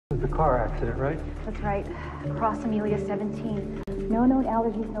car accident, right? That's right. Cross Amelia 17. No known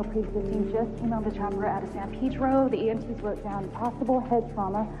allergies, no pre-existing. Just came on the chopper out of San Pedro. The EMTs wrote down possible head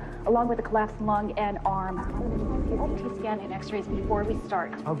trauma, along with a collapsed lung and arm. CT scan and x-rays before we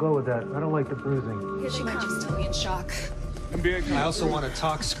start. I'll go with that. I don't like the bruising. She might just still be in shock. I also want a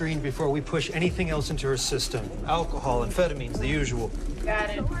tox screen before we push anything else into her system. Alcohol, amphetamines, the usual.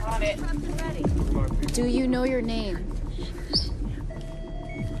 Got it. On it. Do you know your name?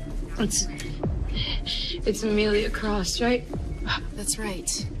 It's Amelia Cross, right? That's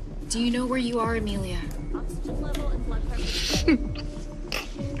right. Do you know where you are, Amelia?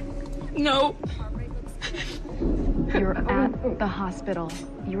 No. You're at the hospital.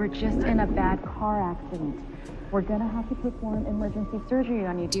 You were just in a bad car accident. We're gonna have to perform emergency surgery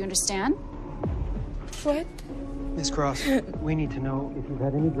on you. Do you understand? What? Miss Cross, we need to know if you've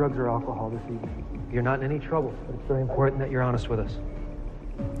had any drugs or alcohol this evening. You're not in any trouble, but it's very important that you're honest with us.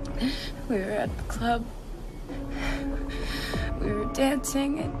 We were at the club. We were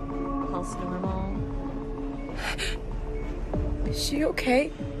dancing and... Pulse normal. Is she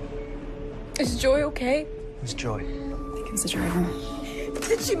okay? Is Joy okay? Miss Joy. I think it's the driver.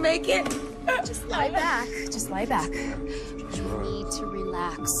 Did she make it? Just lie back. Just lie back. You need to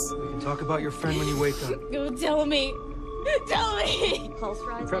relax. We can talk about your friend when you wake up. Go tell me. Tell me. Pulse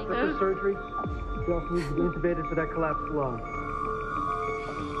rising. Prep her for surgery. She also needs to be intubated for that collapsed lung.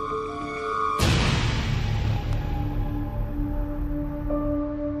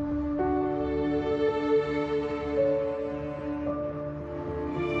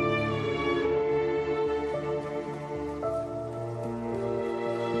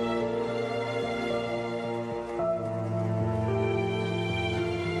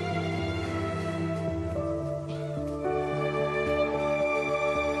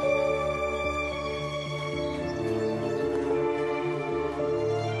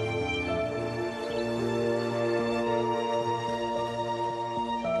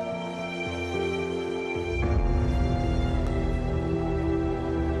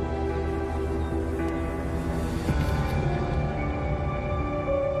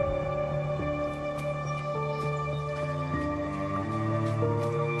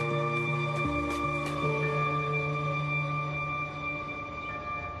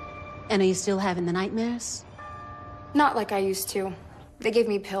 And are you still having the nightmares? Not like I used to. They gave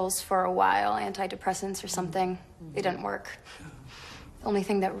me pills for a while, antidepressants or something. They didn't work. The only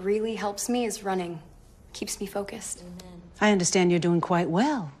thing that really helps me is running. Keeps me focused. I understand you're doing quite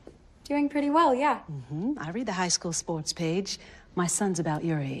well. Doing pretty well, yeah. I read the high school sports page. My son's about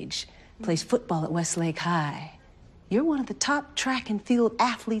your age. Plays football at Westlake High. You're one of the top track and field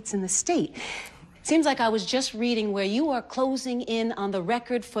athletes in the state. Seems like I was just reading where you are closing in on the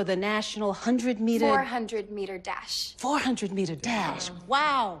record for the national 100-meter... 400-meter dash. 400-meter dash.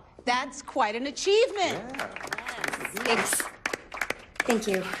 Wow, that's quite an achievement. Yeah. Thanks. Thank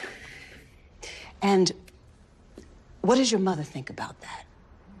you. And what does your mother think about that?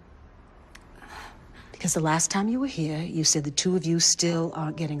 Because the last time you were here, you said the two of you still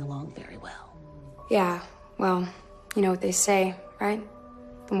aren't getting along very well. Yeah, well, you know what they say, right?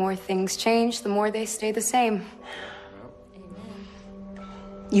 The more things change, the more they stay the same.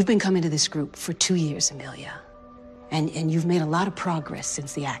 You've been coming to this group for 2 years, Amelia. And you've made a lot of progress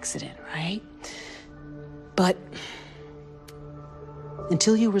since the accident, right? But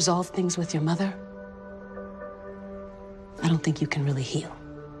until you resolve things with your mother, I don't think you can really heal.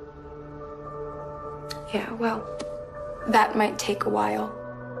 Yeah, well, that might take a while.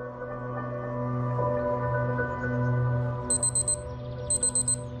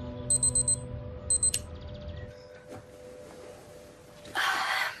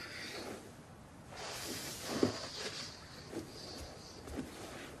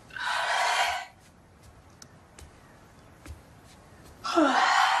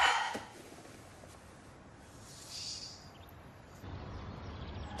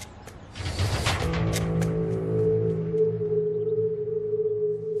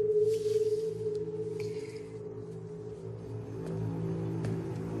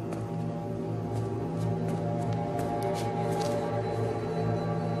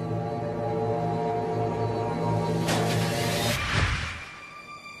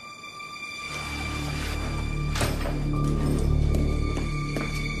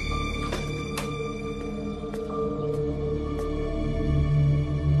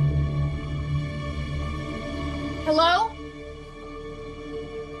 Hello?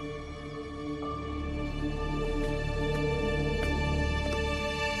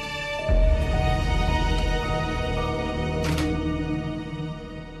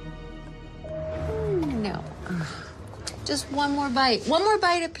 Just one more bite. One more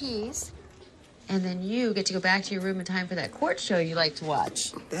bite apiece. And then you get to go back to your room in time for that court show you like to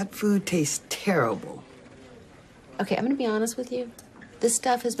watch. That food tastes terrible. Okay, I'm gonna be honest with you. This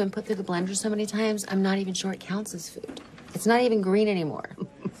stuff has been put through the blender so many times, I'm not even sure it counts as food. It's not even green anymore.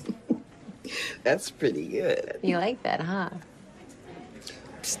 That's pretty good. You like that, huh?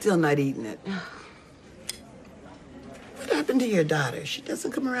 Still not eating it. What happened to your daughter? She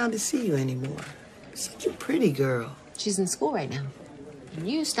doesn't come around to see you anymore. Such a pretty girl. She's in school right now. And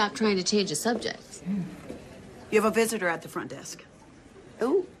you stop trying to change the subject. You have a visitor at the front desk.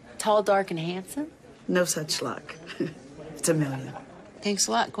 Ooh, tall, dark, and handsome? No such luck. It's Amelia. Thanks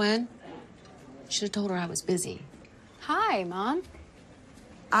a lot, Gwen. Should have told her I was busy. Hi, Mom.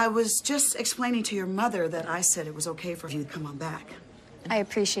 I was just explaining to your mother that I said it was okay for you to come on back. I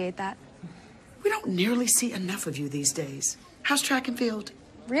appreciate that. We don't nearly see enough of you these days. How's track and field?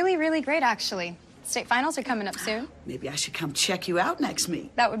 Really, really great, actually. State finals are coming up soon. Maybe I should come check you out next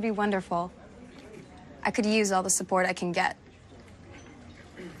meet. That would be wonderful. I could use all the support I can get.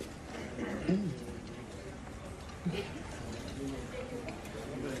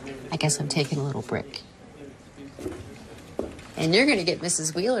 I guess I'm taking a little break. And you're gonna get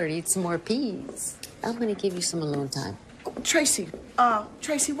Mrs. Wheeler to eat some more peas. I'm gonna give you some alone time. Oh,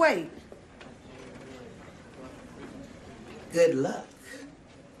 Tracy, wait. Good luck.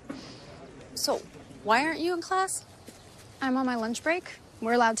 So, why aren't you in class? I'm on my lunch break.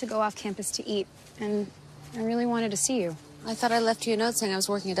 We're allowed to go off campus to eat, and I really wanted to see you. I thought I left you a note saying I was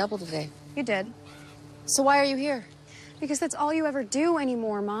working a double today. You did. So why are you here? Because that's all you ever do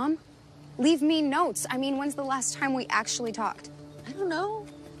anymore, Mom. Leave me notes. I mean, when's the last time we actually talked? I don't know.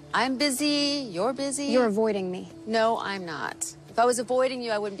 I'm busy, you're busy. You're avoiding me. No, I'm not. If I was avoiding you,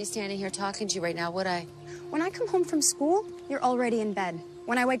 I wouldn't be standing here talking to you right now, would I? When I come home from school, you're already in bed.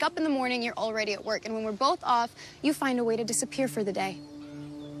 When I wake up in the morning, you're already at work. And when we're both off, you find a way to disappear for the day.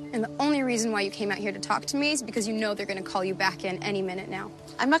 And the only reason why you came out here to talk to me is because you know they're going to call you back in any minute now.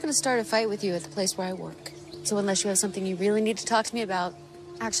 I'm not going to start a fight with you at the place where I work. So unless you have something you really need to talk to me about.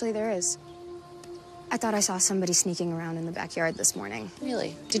 Actually, there is. I thought I saw somebody sneaking around in the backyard this morning.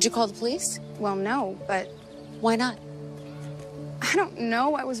 Really? Did you call the police? Well, no, but... Why not? I don't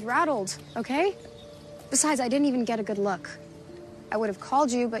know. I was rattled, okay? Besides, I didn't even get a good look. I would have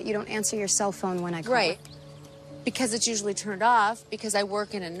called you, but you don't answer your cell phone when I call. Right. Because it's usually turned off, because I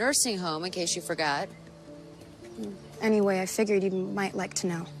work in a nursing home, in case you forgot. Anyway, I figured you might like to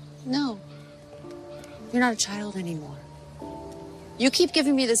know. No. You're not a child anymore. You keep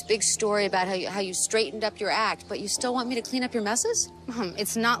giving me this big story about how you straightened up your act, but you still want me to clean up your messes? Mom,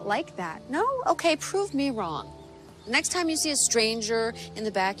 it's not like that. No? Okay, prove me wrong. The next time you see a stranger in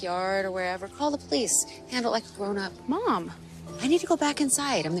the backyard or wherever, call the police. Handle it like a grown-up. Mom. I need to go back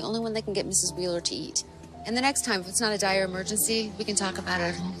inside. I'm the only one that can get Mrs. Wheeler to eat. And the next time, if it's not a dire emergency, we can talk about it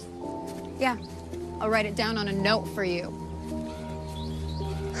at home. Yeah. I'll write it down on a note for you.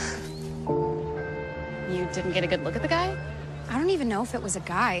 You didn't get a good look at the guy? I don't even know if it was a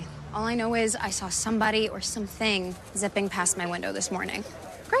guy. All I know is I saw somebody or something zipping past my window this morning.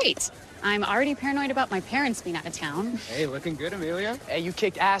 Great. I'm already paranoid about my parents being out of town. Hey, looking good, Amelia. Hey, you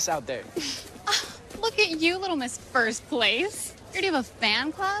kicked ass out there. Look at you, little Miss First Place. You already have a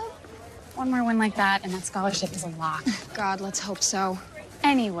fan club? One more win like that, and that scholarship is a lock. God, let's hope so.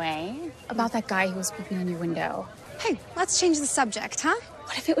 Anyway, about that guy who was peeping in your window. Hey, let's change the subject, huh?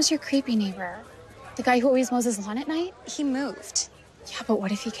 What if it was your creepy neighbor? The guy who always mows his lawn at night? He moved. Yeah, but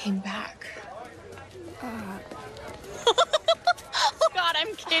what if he came back? God,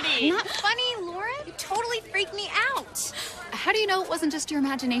 I'm kidding. Not funny, Lauren. You totally freaked me out. How do you know it wasn't just your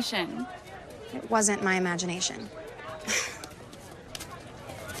imagination? It wasn't my imagination.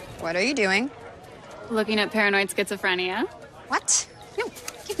 What are you doing? Looking at paranoid schizophrenia. What? No,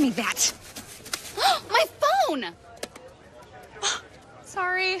 give me that. My phone!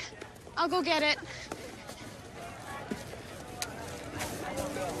 Sorry. I'll go get it.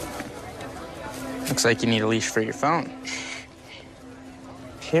 Looks like you need a leash for your phone.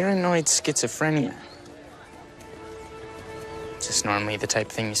 Paranoid schizophrenia. Is this normally the type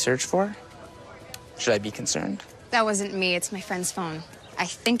of thing you search for? Should I be concerned? That wasn't me. It's my friend's phone. I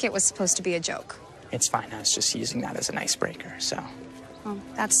think it was supposed to be a joke. It's fine. I was just using that as an icebreaker, so. Well,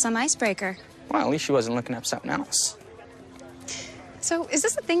 that's some icebreaker. Well, at least she wasn't looking up something else. So, is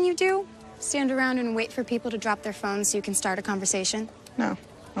this a thing you do? Stand around and wait for people to drop their phones so you can start a conversation? No,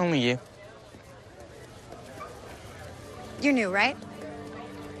 only you. You're new, right?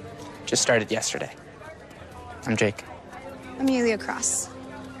 Just started yesterday. I'm Jake. Amelia Cross.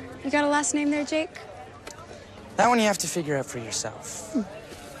 You got a last name there, Jake? That one you have to figure out for yourself.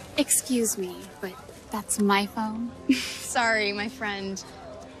 Excuse me, but That's my phone. Sorry, my friend.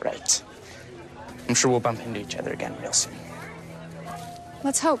 Right. I'm sure we'll bump into each other again real soon.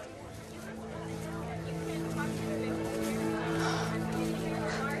 Let's hope.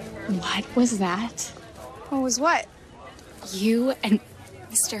 What was that? What was what? You and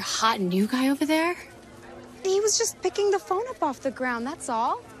Mr. Hot New Guy over there? He was just picking the phone up off the ground, that's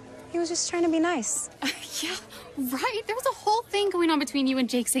all. He was just trying to be nice. Yeah, right. There was a whole thing going on between you and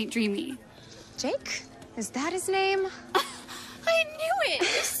Jake St. Dreamy. Jake? Is that his name? I knew it! You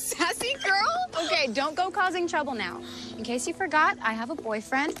sassy girl! Okay, don't go causing trouble now. In case you forgot, I have a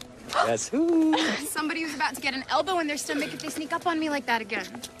boyfriend. Guess who? Somebody who's about to get an elbow in their stomach if they sneak up on me like that again.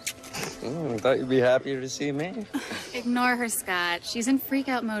 I thought you'd be happier to see me. Ignore her, Scott. She's in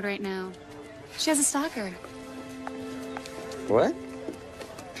freak-out mode right now. She has a stalker. What?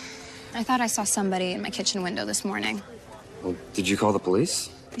 I thought I saw somebody in my kitchen window this morning. Well, did you call the police?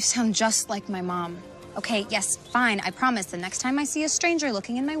 You sound just like my mom. Okay, yes, fine. I promise the next time I see a stranger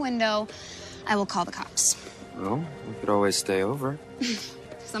looking in my window, I will call the cops. Well, we could always stay over.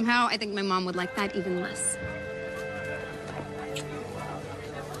 Somehow, I think my mom would like that even less.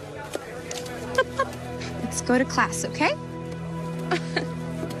 Let's go to class, okay?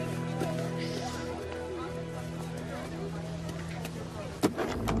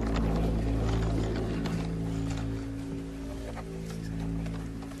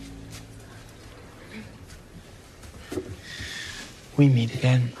 We meet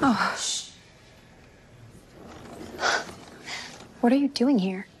again. Oh, shh. What are you doing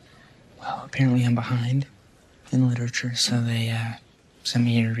here? Well, apparently I'm behind in literature, so they sent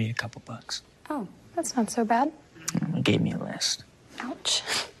me here to read a couple books. Oh, that's not so bad. They gave me a list. Ouch.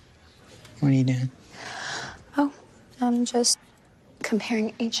 What are you doing? Oh, I'm just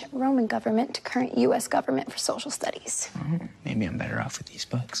comparing ancient Roman government to current U.S. government for social studies. Oh, maybe I'm better off with these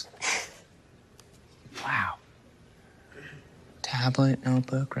books. Wow. Tablet,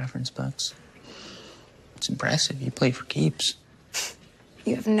 notebook, reference books. It's impressive. You play for keeps.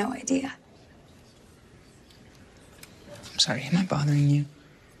 You have no idea. I'm sorry, am I bothering you?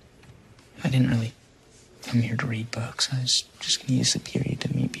 I didn't really come here to read books. I was just going to use the period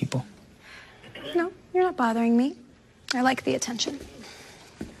to meet people. No, you're not bothering me. I like the attention.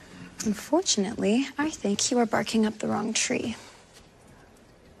 Unfortunately, I think you are barking up the wrong tree.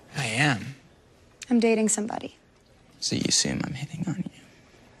 I am. I'm dating somebody. So you assume I'm hitting on you?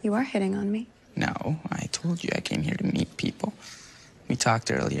 You are hitting on me. No, I told you I came here to meet people. We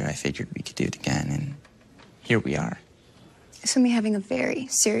talked earlier. I figured we could do it again, and here we are. So me having a very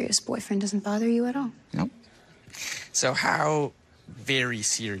serious boyfriend doesn't bother you at all? Nope. So how very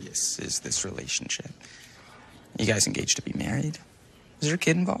serious is this relationship? You guys engaged to be married? Is there a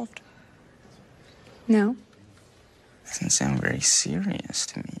kid involved? No. Doesn't sound very serious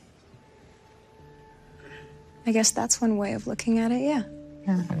to me. I guess that's one way of looking at it, yeah.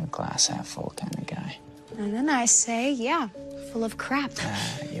 I'm a glass half full kind of guy. And then I say, yeah, full of crap.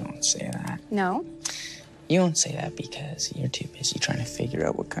 You won't say that. No? You won't say that because you're too busy trying to figure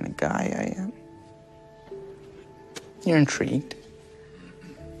out what kind of guy I am. You're intrigued.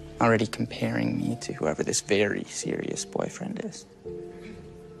 Already comparing me to whoever this very serious boyfriend is.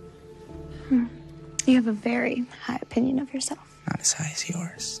 You have a very high opinion of yourself. Not as high as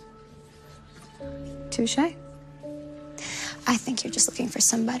yours. Touché. I think you're just looking for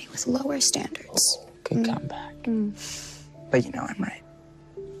somebody with lower standards. Good comeback. But you know I'm right.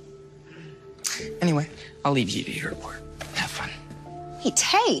 Anyway, I'll leave you to your work. Have fun. Hey,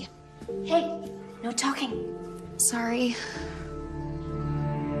 Tay! Hey, no talking. Sorry.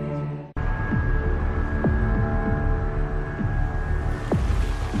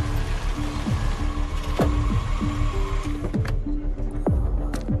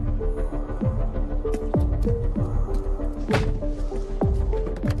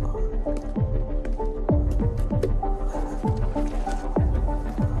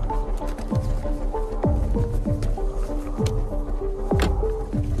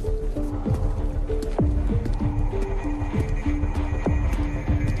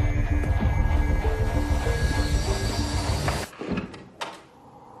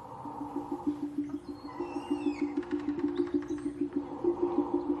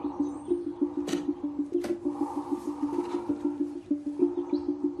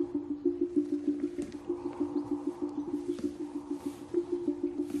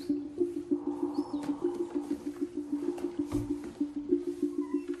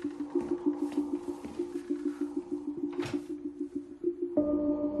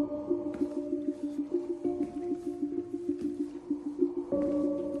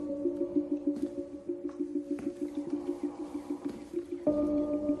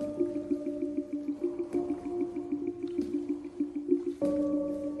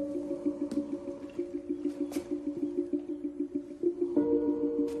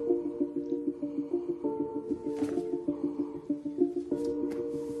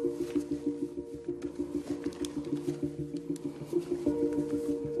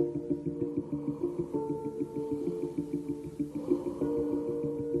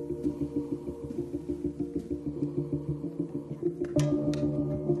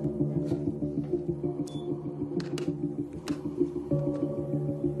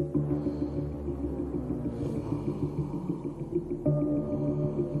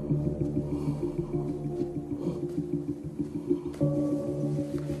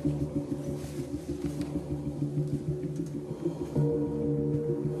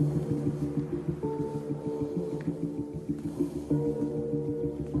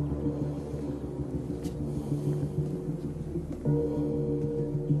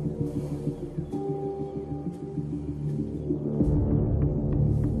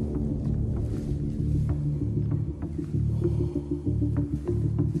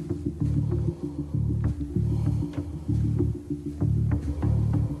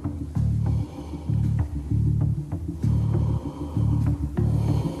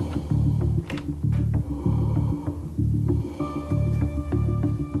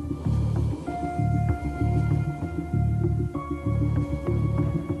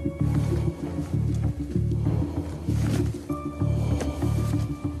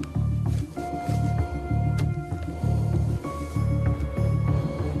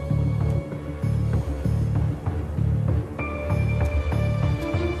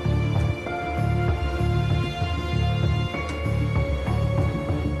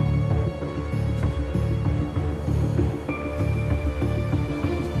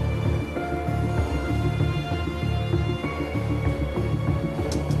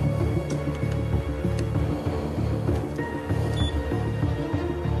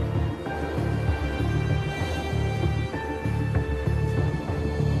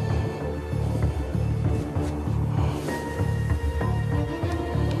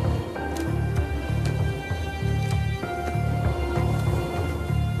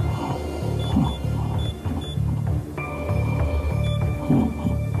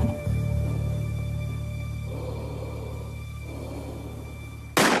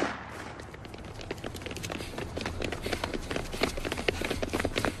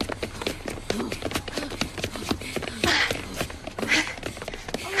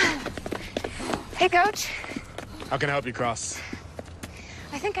 Hey, Coach. How can I help you, Cross?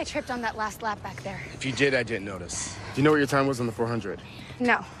 I think I tripped on that last lap back there. If you did, I didn't notice. Do you know what your time was on the 400?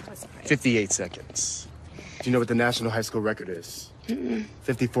 No. 58 seconds. Do you know what the national high school record is?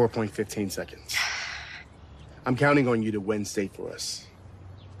 54.15 seconds. I'm counting on you to win state for us.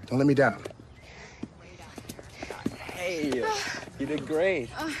 Don't let me down. Hey, you did great.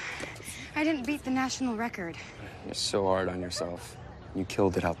 I didn't beat the national record. You're so hard on yourself. You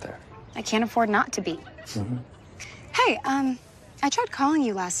killed it out there. I can't afford not to beat. Hey, I tried calling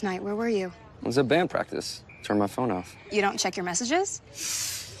you last night. Where were you? It was at band practice. Turned my phone off. You don't check your messages?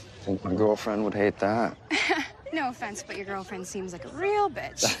 Think my girlfriend would hate that. No offense, but your girlfriend seems like a real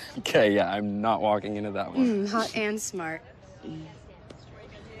bitch. Okay, yeah, I'm not walking into that one. Hot and smart.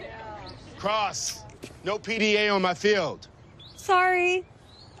 Cross, no PDA on my field. Sorry.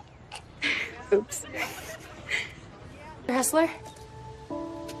 Oops. Hessler?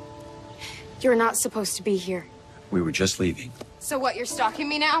 You're not supposed to be here. We were just leaving. So what, you're stalking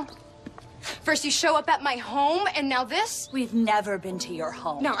me now? First you show up at my home, and now this? We've never been to your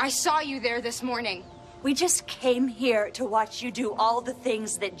home. No, I saw you there this morning. We just came here to watch you do all the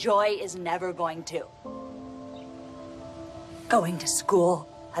things that Joy is never going to. Going to school,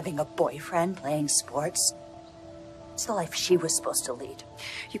 having a boyfriend, playing sports. It's the life she was supposed to lead.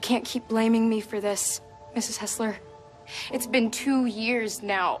 You can't keep blaming me for this, Mrs. Hessler. It's been 2 years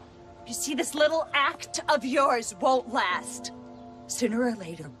now. You see, this little act of yours won't last. Sooner or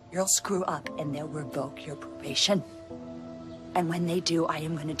later, you'll screw up and they'll revoke your probation. And when they do, I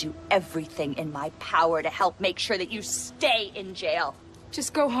am going to do everything in my power to help make sure that you stay in jail.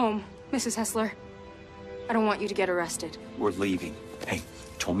 Just go home, Mrs. Hessler. I don't want you to get arrested. We're leaving. Hey,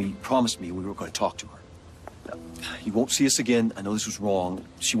 promised me we were going to talk to her. You won't see us again. I know this was wrong.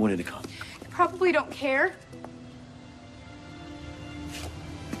 She wanted to come. You probably don't care.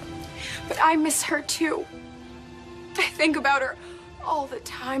 But I miss her too. I think about her all the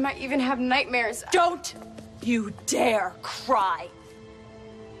time. I even have nightmares. Don't you dare cry.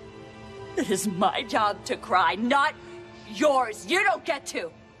 It is my job to cry, not yours. You don't get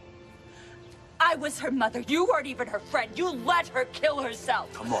to. I was her mother. You weren't even her friend. You let her kill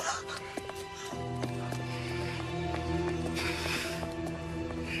herself. Come on.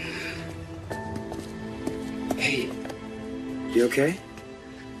 Hey, you okay?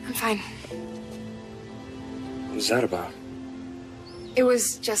 I'm fine. What was that about? It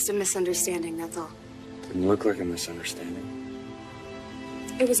was just a misunderstanding, that's all. Didn't look like a misunderstanding.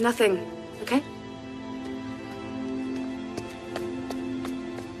 It was nothing, okay?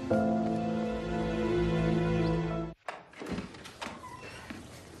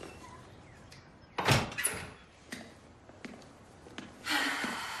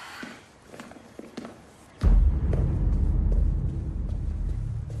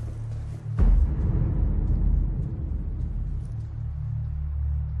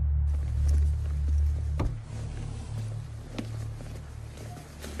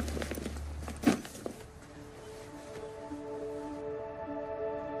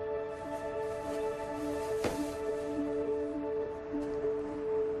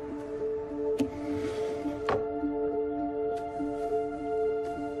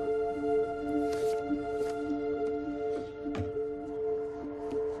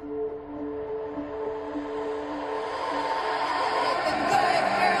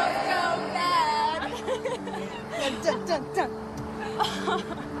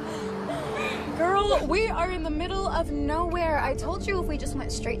 Girl, we are in the middle of nowhere. I told you if we just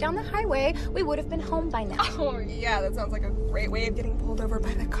went straight down the highway, we would have been home by now. Oh, yeah, that sounds like a great way of getting pulled over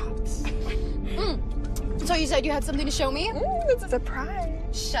by the cops. So you said you had something to show me? It's a surprise.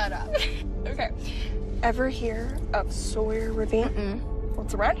 Shut up. Okay. Ever hear of Sawyer Ravine? Well,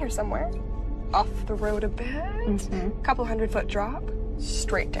 it's around here somewhere. Off the road a bit. Couple 100-foot drop.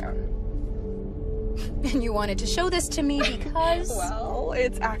 Straight down. And you wanted to show this to me because... Well,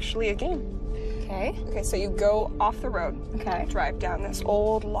 it's actually a game. Okay. Okay, so you go off the road. Okay. Drive down this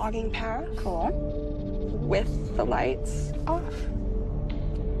old logging path. Cool. With the lights off.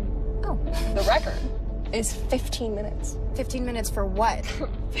 Oh. The record is 15 minutes. 15 minutes for what?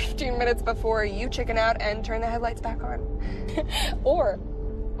 15 minutes before you chicken out and turn the headlights back on. Or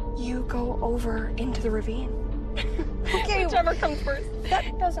you go over into the ravine. Okay. Whichever comes first.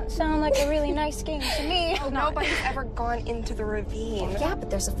 That doesn't sound like a really nice game to me. Oh, nobody's ever gone into the ravine. Yeah, but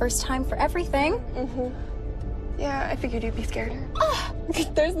there's a first time for everything. Yeah, I figured you'd be scared.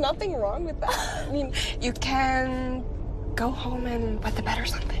 There's nothing wrong with that. I mean, you can go home and wet the bed or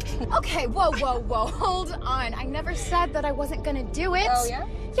something. Okay, whoa. Hold on. I never said that I wasn't gonna do it. Oh, yeah?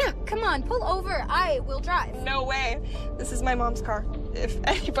 Yeah, come on, pull over. I will drive. No way. This is my mom's car. If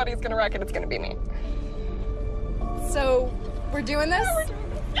anybody's gonna wreck it, it's gonna be me. So, we're doing this?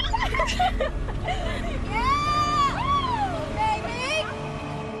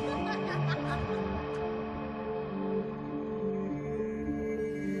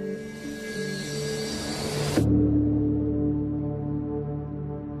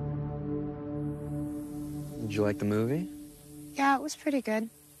 Did you like the movie? Yeah, it was pretty good.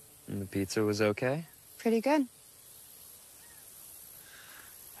 And the pizza was okay? Pretty good.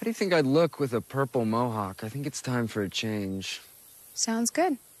 How do you think I'd look with a purple mohawk? I think it's time for a change. Sounds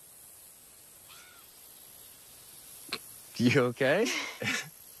good. You okay?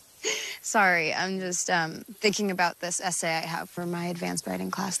 Sorry, I'm just thinking about this essay I have for my advanced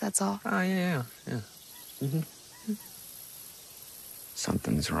writing class, that's all. Oh, yeah.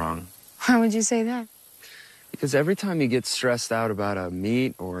 Something's wrong. Why would you say that? Because every time you get stressed out about a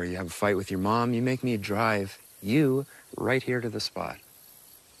meet or you have a fight with your mom, you make me drive you right here to the spot.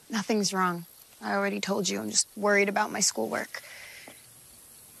 Nothing's wrong. I already told you, I'm just worried about my schoolwork.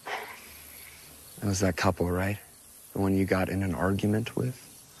 That was that couple, right? The one you got in an argument with?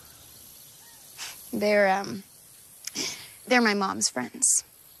 They're my mom's friends.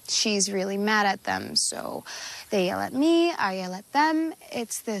 She's really mad at them, so they yell at me, I yell at them.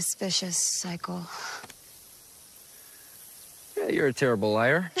 It's this vicious cycle. Yeah, you're a terrible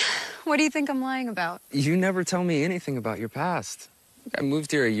liar. What do you think I'm lying about? You never tell me anything about your past. I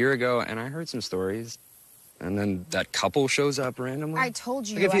moved here a year ago, and I heard some stories. And then that couple shows up randomly. I told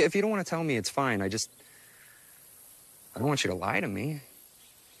you. Like, if you don't want to tell me, it's fine. I don't want you to lie to me.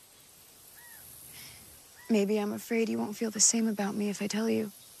 Maybe I'm afraid you won't feel the same about me if I tell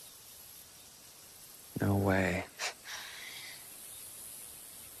you. No way.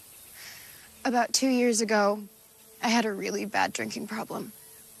 About 2 years ago, I had a really bad drinking problem.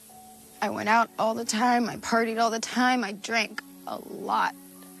 I went out all the time, I partied all the time, I drank a lot.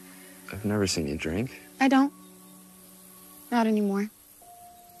 I've never seen you drink. I don't. Not anymore.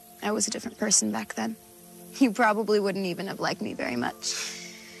 I was a different person back then. You probably wouldn't even have liked me very much.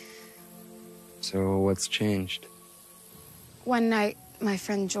 So what's changed? One night, my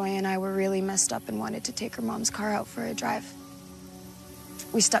friend Joy and I were really messed up and wanted to take her mom's car out for a drive.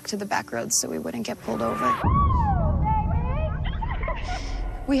 We stuck to the back roads so we wouldn't get pulled over.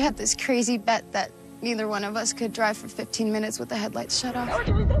 We had this crazy bet that neither one of us could drive for 15 minutes with the headlights shut off.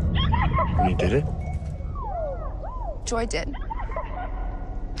 And you did it? Joy did.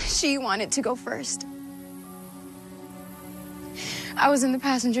 She wanted to go first. I was in the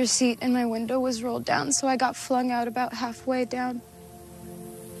passenger seat and my window was rolled down, so I got flung out about halfway down.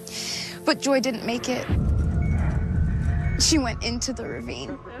 But Joy didn't make it. She went into the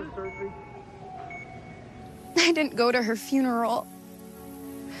ravine. I didn't go to her funeral.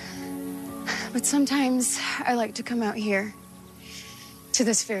 But sometimes I like to come out here, to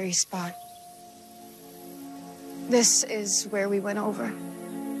this very spot. This is where we went over.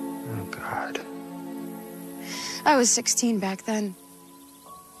 Oh, God. I was 16 back then.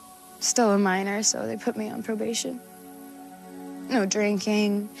 Still a minor, so they put me on probation. No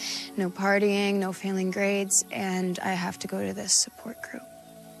drinking, no partying, no failing grades, and I have to go to this support group.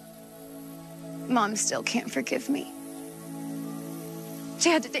 Mom still can't forgive me. She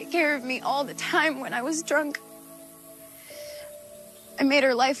had to take care of me all the time when I was drunk. I made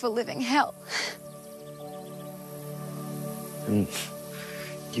her life a living hell. And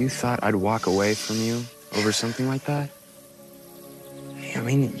you thought I'd walk away from you over something like that? I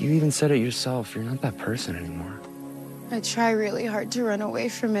mean, you even said it yourself. You're not that person anymore. I try really hard to run away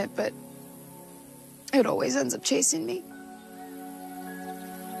from it, but it always ends up chasing me.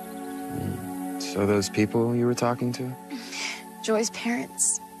 So those people you were talking to? Joy's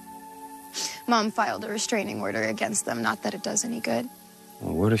parents. Mom filed a restraining order against them, not that it does any good.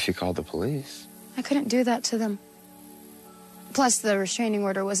 Well, what if you called the police? I couldn't do that to them. Plus, the restraining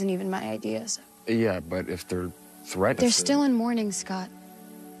order wasn't even my idea, so. Yeah, but if they're threatened... They're still in mourning, Scott.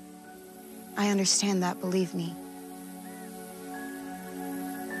 I understand that, believe me.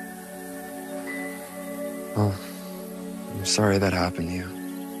 Well, I'm sorry that happened to you.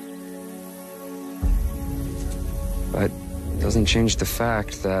 But it doesn't change the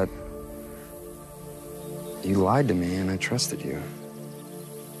fact that you lied to me and I trusted you.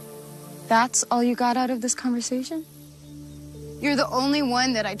 That's all you got out of this conversation? You're the only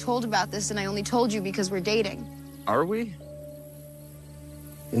one that I told about this, and I only told you because we're dating. Are we?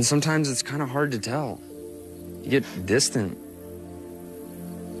 And sometimes it's kind of hard to tell. You get distant.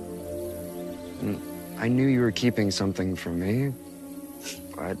 And I knew you were keeping something from me,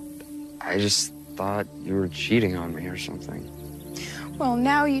 but I just thought you were cheating on me or something. Well,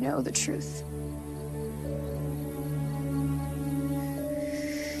 now you know the truth.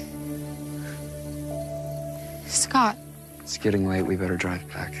 Scott. It's getting late. We better drive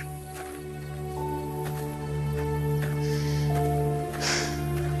back.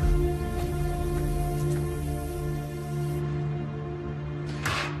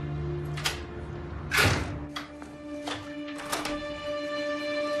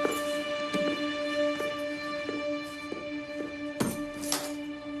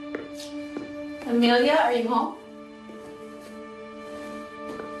 Amelia, are you home?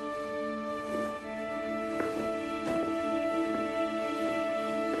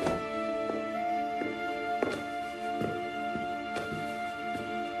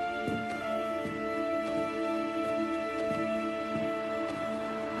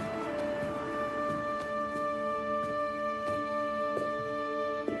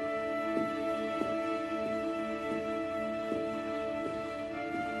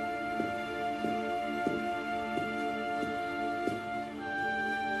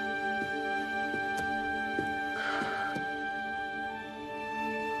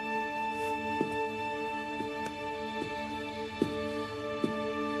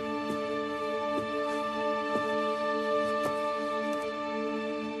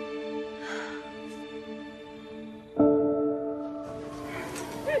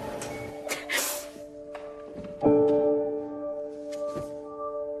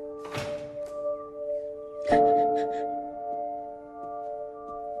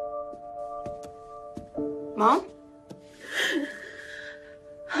 Mom?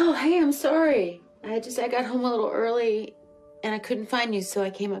 Oh, hey, I'm sorry. I got home a little early and I couldn't find you, so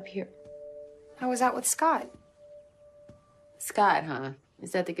I came up here. I was out with Scott. Scott, huh?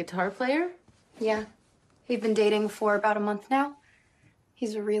 Is that the guitar player? Yeah. We've been dating for about a month now.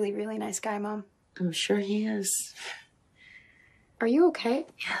 He's a really, really nice guy, Mom. I'm sure he is. Are you okay?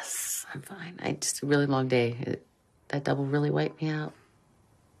 Yes, I'm fine. Just a really long day. That double really wiped me out.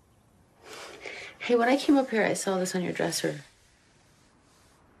 Hey, when I came up here, I saw this on your dresser.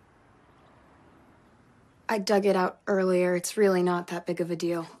 I dug it out earlier. It's really not that big of a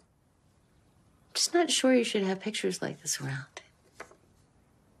deal. I'm just not sure you should have pictures like this around.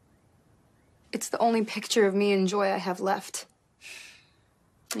 It's the only picture of me and Joy I have left.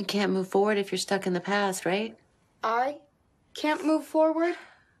 You can't move forward if you're stuck in the past, right? I can't move forward?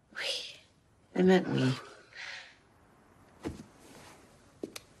 I meant we.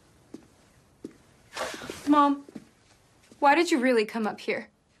 Mom, why did you really come up here?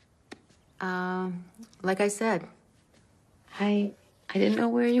 Like I said, I didn't know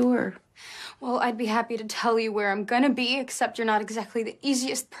where you were. Well, I'd be happy to tell you where I'm gonna be, except you're not exactly the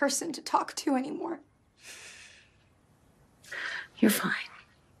easiest person to talk to anymore. You're fine.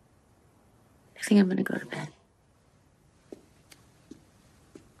 I think I'm gonna go to bed.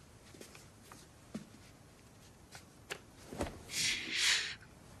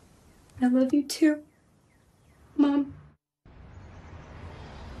 I love you too, Mom.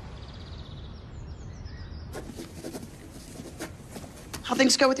 How'd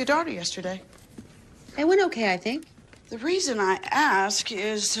things go with your daughter yesterday? It went okay, I think. The reason I ask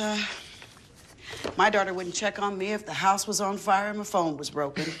is, my daughter wouldn't check on me if the house was on fire and my phone was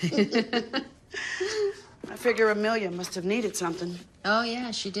broken. I figure Amelia must have needed something. Oh,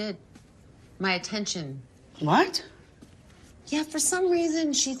 yeah, she did. My attention. What? Yeah, for some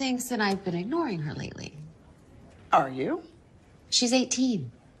reason, she thinks that I've been ignoring her lately. Are you? She's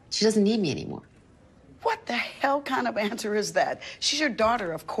 18. She doesn't need me anymore. What the hell kind of answer is that? She's your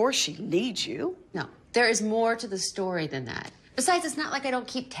daughter. Of course she needs you. No, there is more to the story than that. Besides, it's not like I don't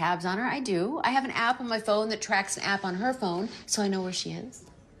keep tabs on her. I do. I have an app on my phone that tracks an app on her phone, so I know where she is.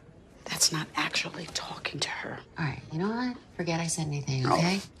 That's not actually talking to her. All right, you know what? Forget I said anything,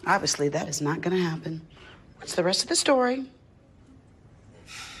 okay? Oh, obviously, that is not going to happen. What's the rest of the story?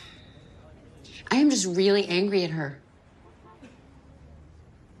 I am just really angry at her.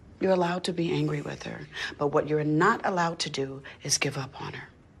 You're allowed to be angry with her, but what you're not allowed to do is give up on her.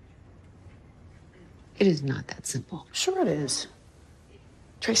 It is not that simple. Sure it is.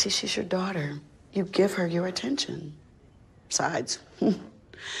 Tracy, she's your daughter. You give her your attention. Besides,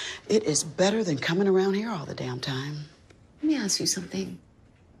 it is better than coming around here all the damn time. Let me ask you something.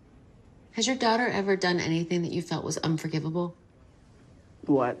 Has your daughter ever done anything that you felt was unforgivable?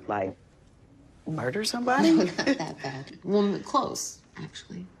 What, like murder somebody? Not that bad. Well, close,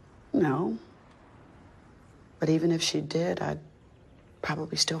 actually. No. But even if she did, I'd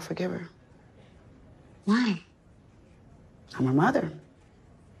probably still forgive her. Why? I'm her mother.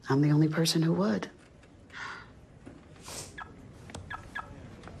 I'm the only person who would.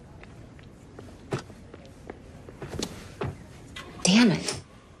 Damn it.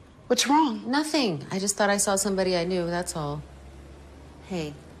 What's wrong? Nothing. I just thought I saw somebody I knew, that's all.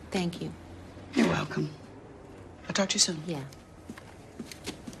 Hey, thank you. You're welcome. I'll talk to you soon. Yeah.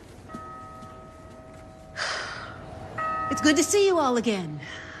 It's good to see you all again.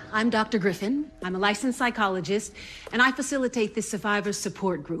 I'm Dr. Griffin. I'm a licensed psychologist, and I facilitate this survivor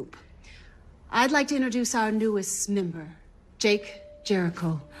support group. I'd like to introduce our newest member, Jake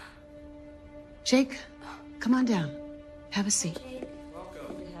Jericho. Jake, come on down. Have a seat.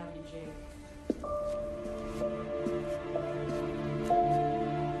 Welcome. Good to have you, Jake.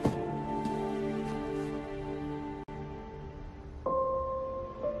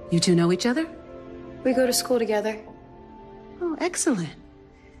 You two know each other? We go to school together. Oh, excellent.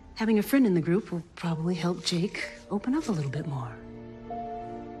 Having a friend in the group will probably help Jake open up a little bit more.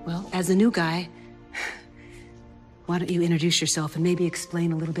 Well, as a new guy, why don't you introduce yourself and maybe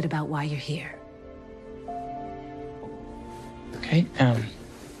explain a little bit about why you're here? Okay,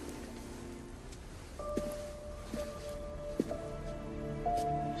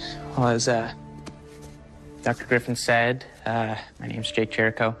 well, as Dr. Griffin said, my name's Jake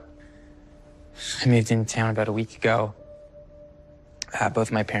Jericho. I moved into town about a week ago.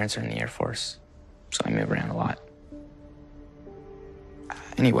 Both my parents are in the Air Force, so I move around a lot.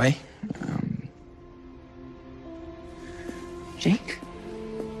 Anyway, Jake,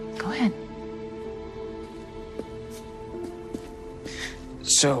 go ahead.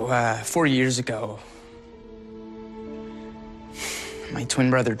 So, 4 years ago, my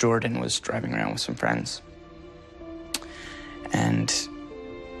twin brother Jordan was driving around with some friends and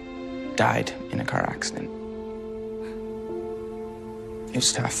died in a car accident. It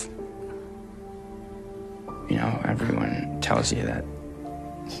was tough. You know, everyone tells you that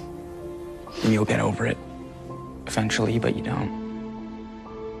you'll get over it eventually, but you don't.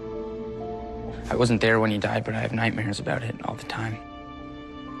 I wasn't there when he died, but I have nightmares about it all the time.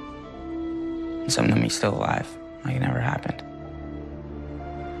 And some of them he's still alive, like it never happened.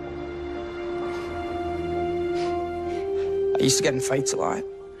 I used to get in fights a lot.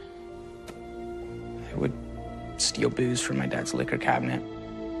 I would steal booze from my dad's liquor cabinet.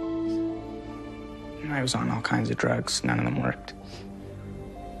 And I was on all kinds of drugs. None of them worked.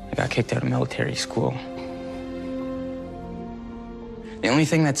 I got kicked out of military school. The only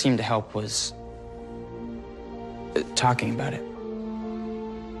thing that seemed to help was talking about it.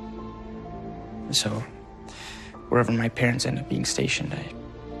 So, wherever my parents end up being stationed, I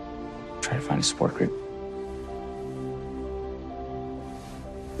try to find a support group.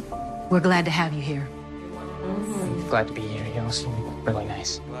 We're glad to have you here. Glad to be here. You all seem really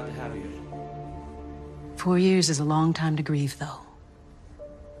nice. Glad to have you. 4 years is a long time to grieve, though.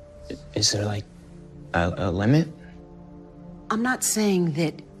 Is there, like, a limit? I'm not saying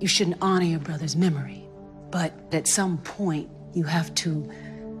that you shouldn't honor your brother's memory, but at some point, you have to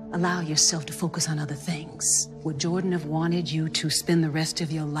allow yourself to focus on other things. Would Jordan have wanted you to spend the rest of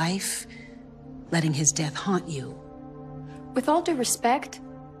your life letting his death haunt you? With all due respect,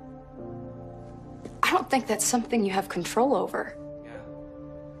 I don't think that's something you have control over. Yeah.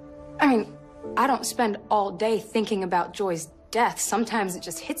 I mean, I don't spend all day thinking about Joy's death. Sometimes it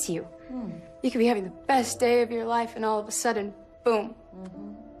just hits you. You could be having the best day of your life and all of a sudden, boom.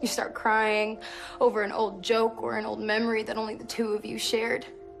 You start crying over an old joke or an old memory that only the two of you shared.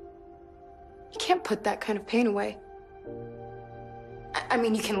 You can't put that kind of pain away. I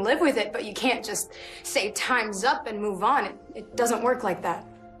mean, you can live with it, but you can't just say time's up and move on. It doesn't work like that.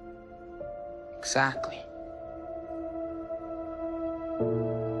 Exactly.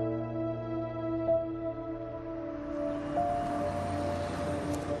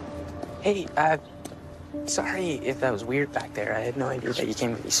 Hey, sorry if that was weird back there. I had no idea that you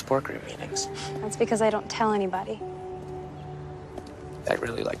came to these support group meetings. That's because I don't tell anybody. I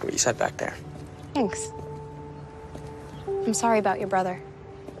really liked what you said back there. Thanks. I'm sorry about your brother.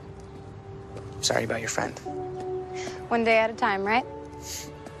 Sorry about your friend. One day at a time, right?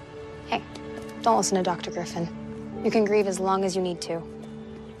 Hey, don't listen to Dr. Griffin. You can grieve as long as you need to.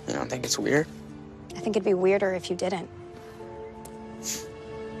 You don't think it's weird? I think it'd be weirder if you didn't.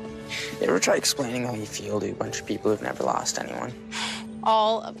 You ever try explaining how you feel to a bunch of people who've never lost anyone?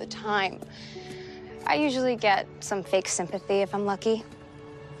 All of the time. I usually get some fake sympathy if I'm lucky.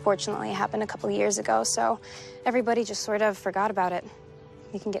 Fortunately, it happened a couple of years ago, so everybody just sort of forgot about it.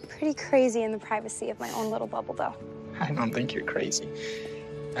 You can get pretty crazy in the privacy of my own little bubble, though. I don't think you're crazy.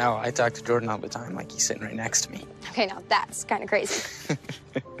 No, I talk to Jordan all the time like he's sitting right next to me. Okay, now that's kind of crazy.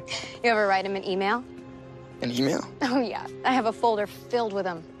 You ever write him an email? An email? Oh, yeah. I have a folder filled with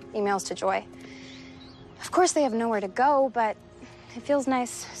them. Emails to Joy. Of course, they have nowhere to go, but it feels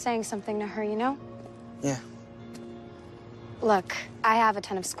nice saying something to her, you know? Yeah. Look, I have a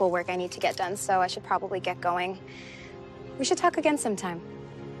ton of schoolwork I need to get done, so I should probably get going. We should talk again sometime.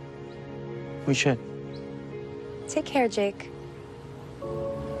 We should. Take care, Jake.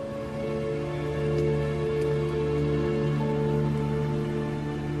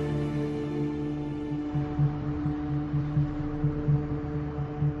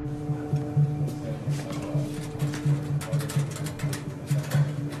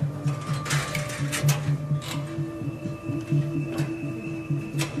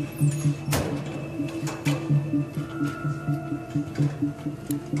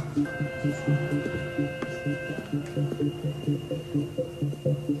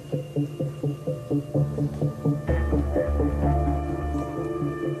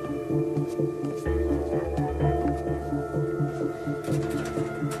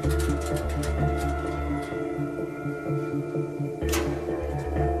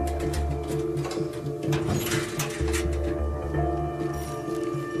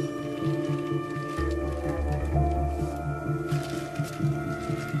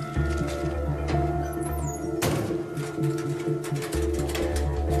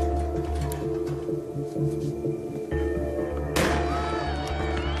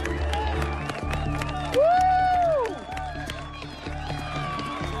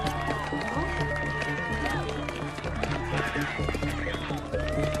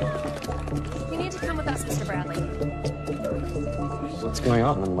 You need to come with us, Mr. Bradley. What's going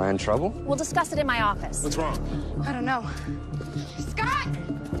on? Am I in trouble? We'll discuss it in my office. What's wrong? I don't know. Scott!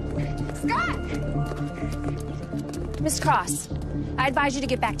 Scott! Miss Cross, I advise you to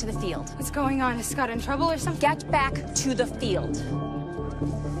get back to the field. What's going on? Is Scott in trouble or something? Get back to the field.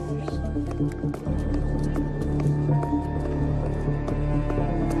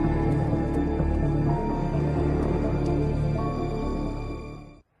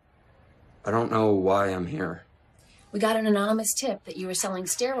 I don't know why I'm here. We got an anonymous tip that you were selling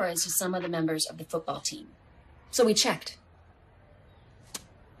steroids to some of the members of the football team. So we checked.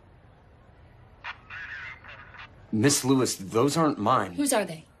 Miss Lewis, those aren't mine. Whose are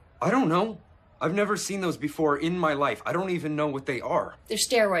they? I don't know. I've never seen those before in my life. I don't even know what they are. They're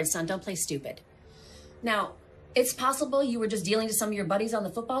steroids, son. Don't play stupid. Now, it's possible you were just dealing to some of your buddies on the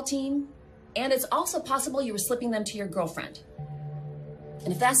football team, and it's also possible you were slipping them to your girlfriend.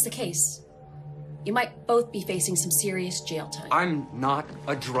 And if that's the case, you might both be facing some serious jail time. I'm not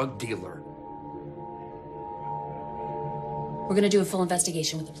a drug dealer. We're gonna do a full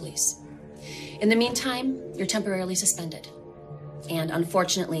investigation with the police. In the meantime, you're temporarily suspended. And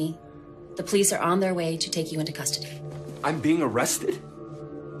unfortunately, the police are on their way to take you into custody. I'm being arrested?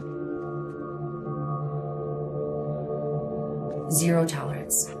 Zero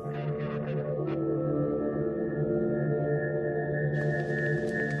tolerance.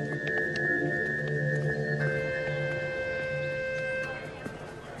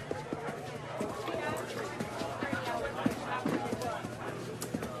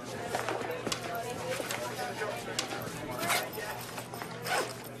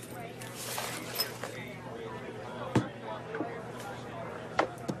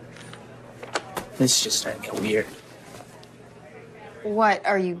 This is just starting to get weird. What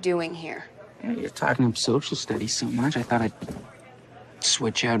are you doing here? You're talking up social studies so much, I thought I'd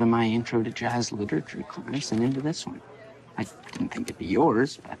switch out of my intro to jazz literature class and into this one. I didn't think it'd be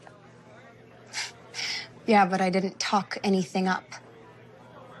yours, but... Yeah, but I didn't talk anything up.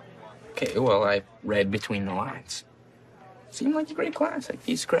 Okay, well, I read between the lines. Seemed like a great class, I give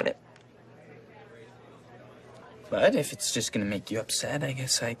you credit. But if it's just gonna make you upset, I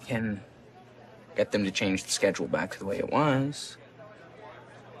guess I can get them to change the schedule back to the way it was.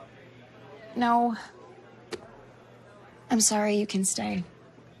 No. I'm sorry, you can stay.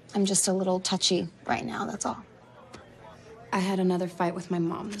 I'm just a little touchy right now, that's all. I had another fight with my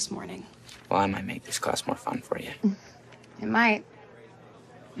mom this morning. Well, I might make this class more fun for you. It might.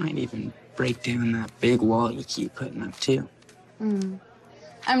 Might even break down that big wall you keep putting up, too. I'm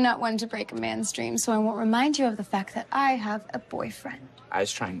not one to break a man's dream, so I won't remind you of the fact that I have a boyfriend. I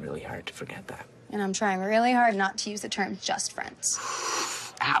was trying really hard to forget that. And I'm trying really hard not to use the term just friends.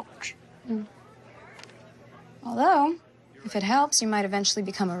 Ouch. Although, if it helps, you might eventually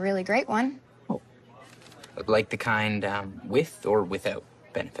become a really great one. Like the kind with or without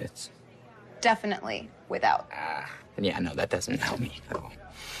benefits? Definitely without. Yeah, no, that doesn't help me at all.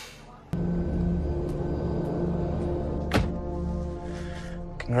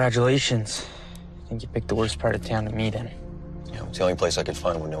 Congratulations. I think you picked the worst part of town to meet in. Yeah, it's the only place I could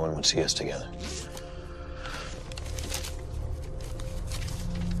find where no one would see us together.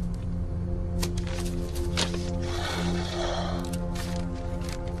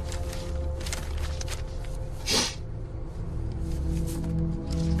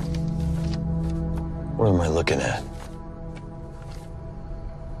 What am I looking at?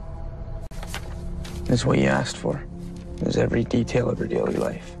 Is what you asked for. It was every detail of her daily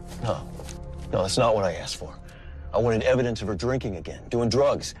life. No, that's not what I asked for. I wanted evidence of her drinking again, doing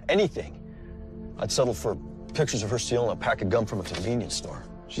drugs, anything. I'd settle for pictures of her stealing a pack of gum from a convenience store.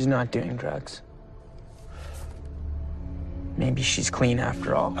 She's not doing drugs. Maybe she's clean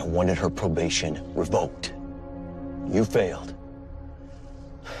after all. I wanted her probation revoked. You failed.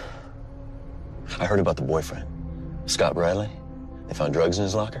 I heard about the boyfriend, Scott Bradley. They found drugs in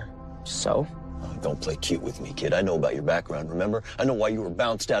his locker. So? Oh, don't play cute with me, kid. I know about your background, remember? I know why you were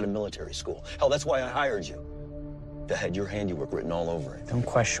bounced out of military school. Hell, that's why I hired you. That had your handiwork written all over it. Don't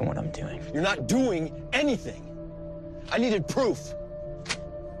question what I'm doing. You're not doing anything. I needed proof.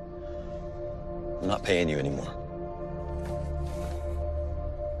 I'm not paying you anymore.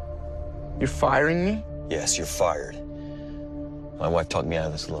 You're firing me? Yes, you're fired. My wife talked me out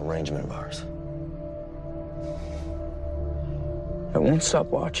of this little arrangement of ours. I won't stop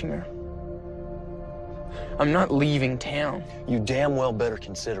watching her. I'm not leaving town. You damn well better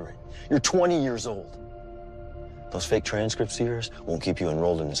consider it. You're 20 years old. Those fake transcripts of yours won't keep you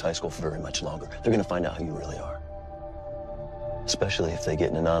enrolled in this high school for very much longer. They're gonna find out who you really are. Especially if they get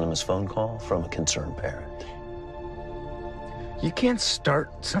an anonymous phone call from a concerned parent. You can't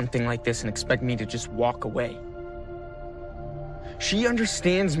start something like this and expect me to just walk away. She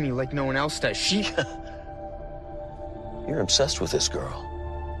understands me like no one else does. You're obsessed with this girl.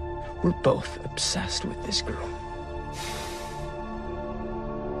 We're both obsessed with this girl.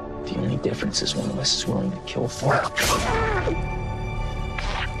 The only difference is one of us is willing to kill for her.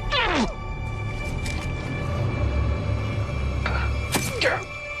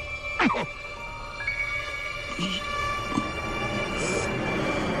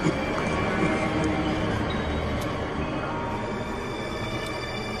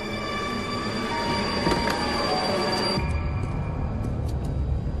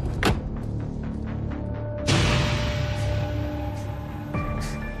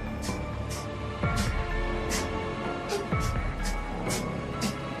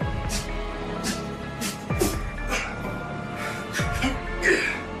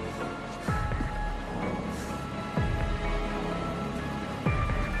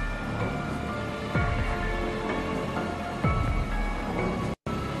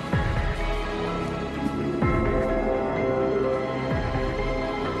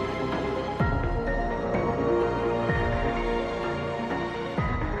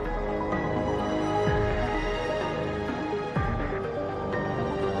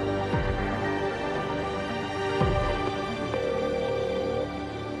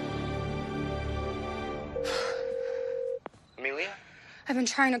 I've been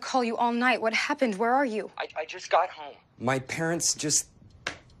trying to call you all night. What happened? Where are you? I just got home. My parents just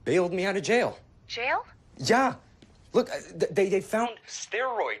bailed me out of jail. Jail? Yeah. Look, they found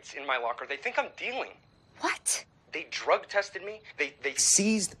steroids in my locker. They think I'm dealing. What? They drug tested me. They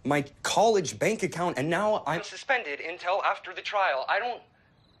seized my college bank account, and now I'm suspended until after the trial. I don't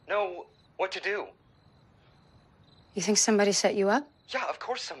know what to do. You think somebody set you up? Yeah, of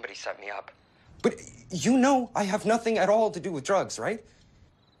course somebody set me up. But you know I have nothing at all to do with drugs, right?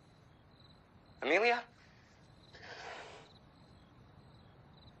 Amelia?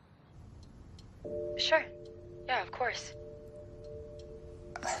 Sure. Yeah, of course.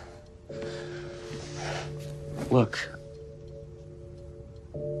 Look,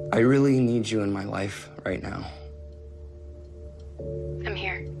 I really need you in my life right now. I'm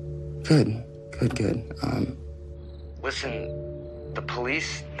here. Good. Listen, the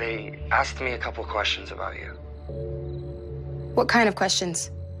police, they asked me a couple questions about you. What kind of questions?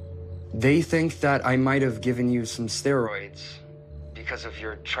 They think that I might have given you some steroids because of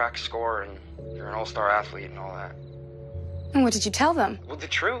your track score and you're an all-star athlete and all that. And what did you tell them? Well, the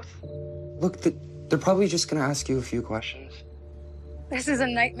truth. Look, they're probably just gonna ask you a few questions. This is a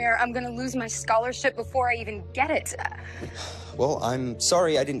nightmare. I'm gonna lose my scholarship before I even get it. Well, I'm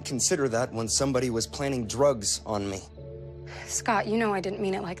sorry I didn't consider that when somebody was planning drugs on me. Scott, you know I didn't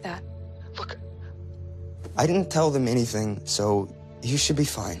mean it like that. Look, I didn't tell them anything, so you should be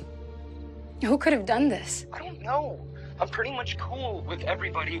fine. Who could have done this? I don't know. I'm pretty much cool with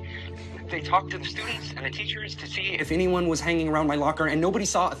everybody. They talked to the students and the teachers to see if anyone was hanging around my locker, and nobody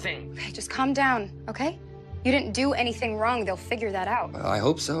saw a thing. Okay, just calm down, okay? You didn't do anything wrong. They'll figure that out. I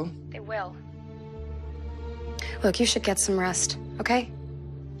hope so. They will. Look, you should get some rest, okay?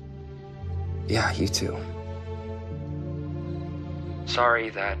 Yeah, you too. Sorry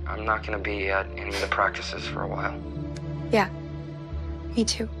that I'm not gonna be at any of the practices for a while. Yeah, me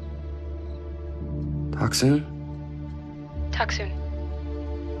too. Talk soon? Talk soon.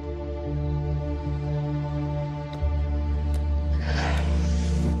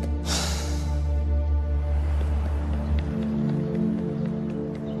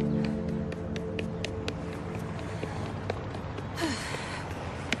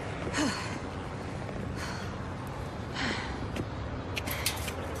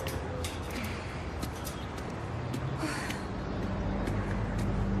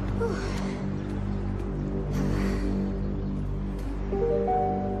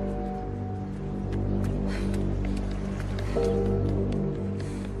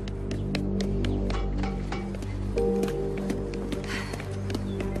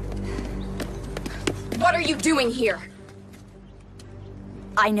 What are you doing here?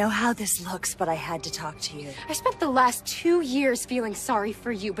 I know how this looks, but I had to talk to you. I spent the last 2 years feeling sorry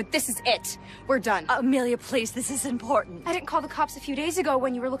for you, but this is it. We're done. Amelia, please, this is important. I didn't call the cops a few days ago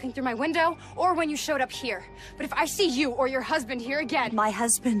when you were looking through my window or when you showed up here. But if I see you or your husband here again... My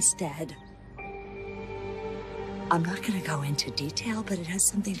husband's dead. I'm not gonna go into detail, but it has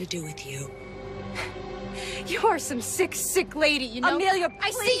something to do with you. You are some sick, sick lady, you know? Amelia, I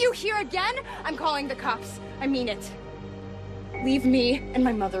see you here again, I'm calling the cops. I mean it. Leave me and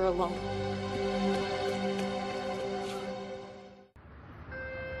my mother alone.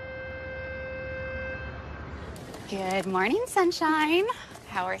 Good morning, sunshine.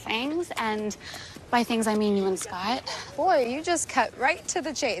 How are things? And by things, I mean you and Scott. Boy, you just cut right to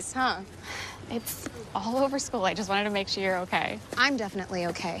the chase, huh? It's all over school. I just wanted to make sure you're okay. I'm definitely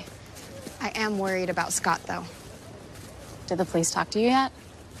okay. I am worried about Scott, though. Did the police talk to you yet?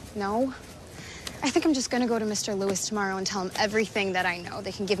 No. I think I'm just gonna go to Mr. Lewis tomorrow and tell him everything that I know.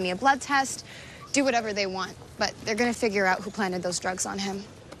 They can give me a blood test, do whatever they want, but they're gonna figure out who planted those drugs on him.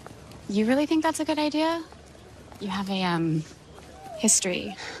 You really think that's a good idea? You have a,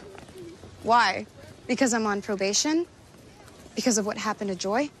 history. Why? Because I'm on probation? Because of what happened to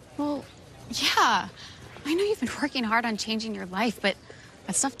Joy? Well, yeah. I know you've been working hard on changing your life, but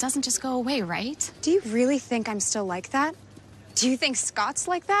that stuff doesn't just go away, right? Do you really think I'm still like that? Do you think Scott's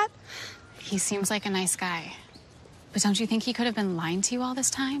like that? He seems like a nice guy. But don't you think he could have been lying to you all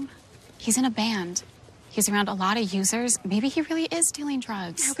this time? He's in a band. He's around a lot of users. Maybe he really is dealing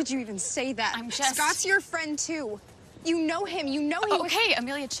drugs. How could you even say that? I'm just... Scott's your friend, too. You know him. You know he was... Okay,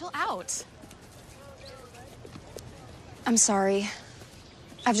 Amelia, chill out. I'm sorry.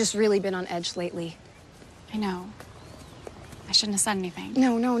 I've just really been on edge lately. I know. I shouldn't have said anything.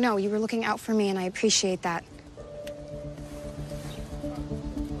 No. You were looking out for me, and I appreciate that.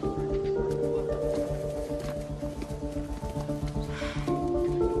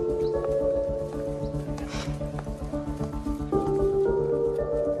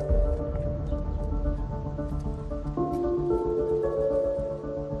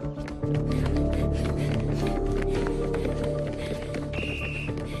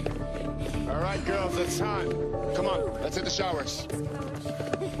 All right, girls, it's time. Come on, let's hit the showers.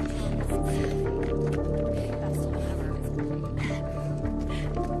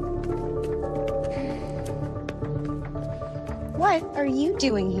 What are you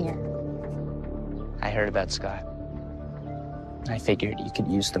doing here? I heard about Scott. I figured you could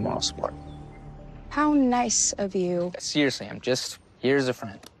use the moral support. How nice of you. Seriously, I'm just here as a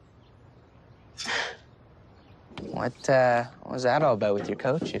friend. What was that all about with your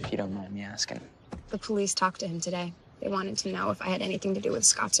coach, if you don't mind me asking? The police talked to him today. They wanted to know if I had anything to do with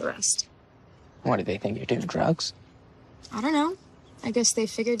Scott's arrest. What, do they think you're doing drugs? I don't know. I guess they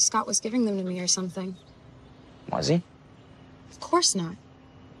figured Scott was giving them to me or something. Was he? Of course not.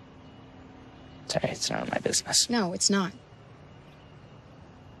 Sorry, it's none of my business. No, it's not.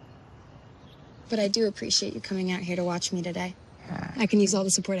 But I do appreciate you coming out here to watch me today. I can use all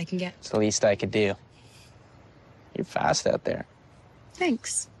the support I can get. It's the least I could do. You're fast out there.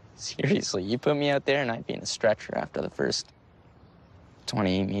 Thanks. Seriously, you put me out there and I'd be in a stretcher after the first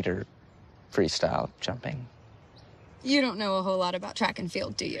 20-meter freestyle jumping. You don't know a whole lot about track and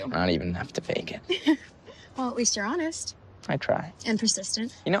field, do you? Not even enough to fake it. Well, at least you're honest. I try. And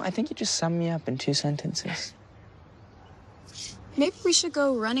persistent. You know, I think you just summed me up in 2 sentences. Maybe we should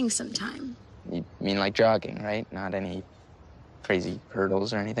go running sometime. You mean like jogging, right? Not any crazy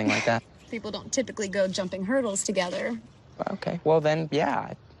hurdles or anything like that? People don't typically go jumping hurdles together. Okay, well then,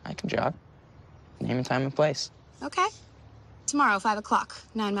 yeah, I can jog. Name and time and place. Okay. Tomorrow, 5 o'clock,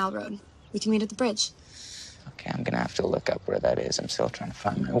 9 Mile Road. We can meet at the bridge. Okay, I'm gonna have to look up where that is. I'm still trying to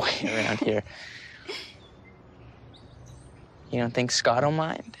find my way around here. You don't think Scott will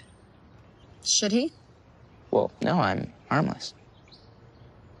mind? Should he? Well, no, I'm harmless.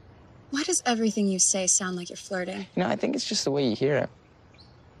 Why does everything you say sound like you're flirting? You know, I think it's just the way you hear it.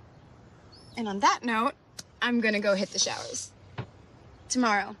 And on that note, I'm gonna go hit the showers.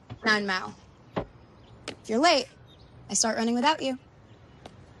 Tomorrow, 9 Mile. If you're late, I start running without you.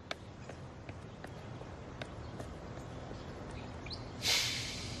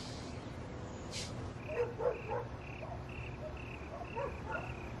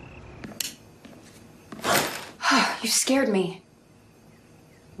 You scared me.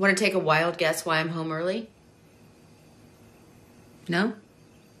 Want to take a wild guess why I'm home early? No?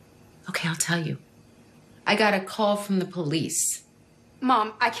 Okay, I'll tell you. I got a call from the police.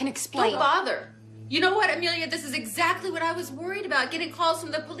 Mom, I can explain. Don't bother. You know what, Amelia? This is exactly what I was worried about, getting calls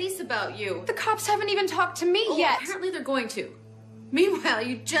from the police about you. The cops haven't even talked to me yet. Apparently they're going to. Meanwhile,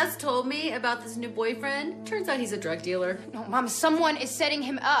 you just told me about this new boyfriend. Turns out he's a drug dealer. No, Mom, someone is setting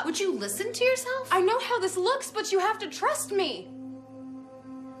him up. Would you listen to yourself? I know how this looks, but you have to trust me.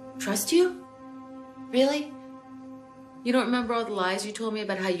 Trust you? Really? You don't remember all the lies you told me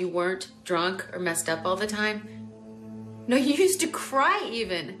about how you weren't drunk or messed up all the time? No, you used to cry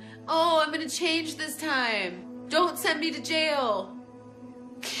even. Oh, I'm gonna change this time. Don't send me to jail.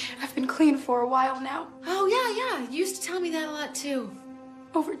 I've been clean for a while now. Oh, yeah. You used to tell me that a lot too.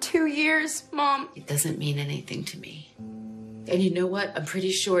 Over 2 years, Mom. It doesn't mean anything to me. And you know what? I'm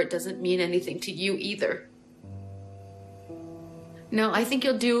pretty sure it doesn't mean anything to you either. No, I think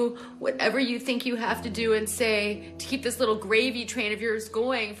you'll do whatever you think you have to do and say to keep this little gravy train of yours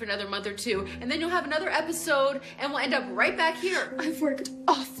going for another month or two. And then you'll have another episode and we'll end up right back here. I've worked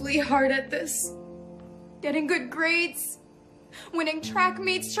awfully hard at this. Getting good grades, winning track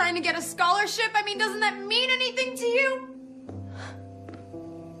meets, trying to get a scholarship. I mean, doesn't that mean anything to you?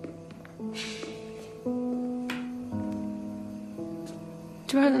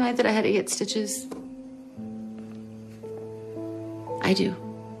 Do you remember the night that I had to get stitches? I do.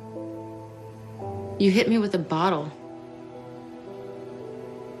 You hit me with a bottle.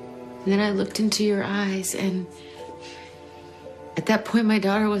 And then I looked into your eyes, and at that point, my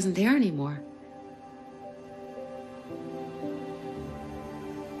daughter wasn't there anymore.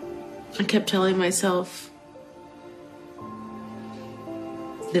 I kept telling myself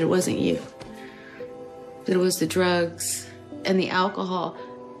that it wasn't you, that it was the drugs and the alcohol.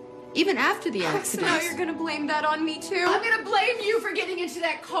 Even after the accident. So now you're gonna blame that on me too? I'm gonna blame you for getting into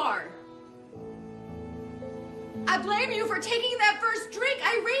that car. I blame you for taking that first drink.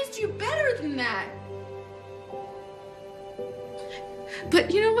 I raised you better than that.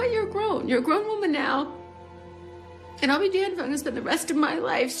 But you know what? You're grown. You're a grown woman now. And I'll be damned if I'm gonna spend the rest of my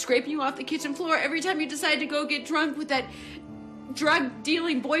life scraping you off the kitchen floor every time you decide to go get drunk with that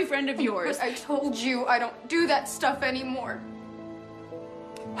drug-dealing boyfriend of yours. But I told you I don't do that stuff anymore.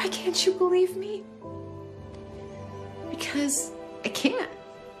 Why can't you believe me? Because I can't.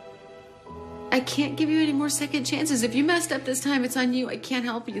 I can't give you any more second chances. If you messed up this time, it's on you. I can't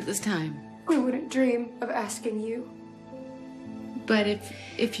help you this time. I wouldn't dream of asking you. But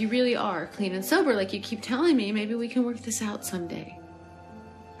if you really are clean and sober, like you keep telling me, maybe we can work this out someday.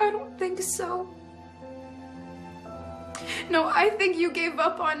 I don't think so. No, I think you gave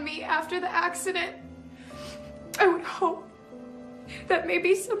up on me after the accident. I would hope that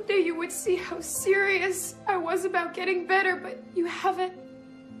maybe someday you would see how serious I was about getting better, but you haven't.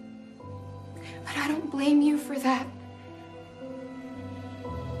 But I don't blame you for that.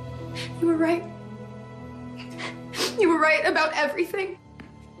 You were right. You were right about everything.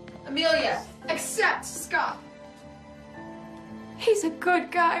 Amelia. Except Scott. He's a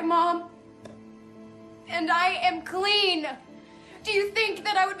good guy, Mom. And I am clean. Do you think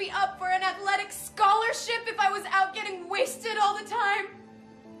that I would be up for an athletic scholarship if I was out getting wasted all the time?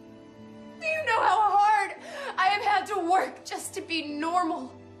 Do you know how hard I have had to work just to be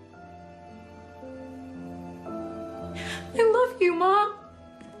normal? I love you, Mom.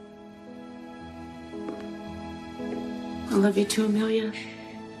 I love you too, Amelia.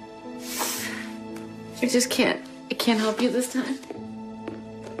 I can't help you this time.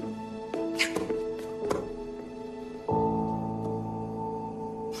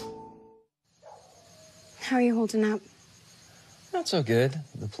 How are you holding up? Not so good.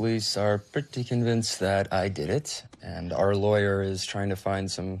 The police are pretty convinced that I did it, and our lawyer is trying to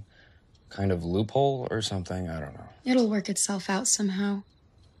find some kind of loophole or something. I don't know. It'll work itself out somehow.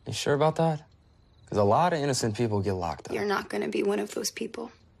 You sure about that? Because a lot of innocent people get locked up. You're not gonna be one of those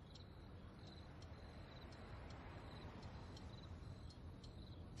people.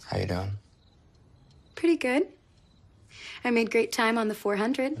 How you doing? Pretty good. I made great time on the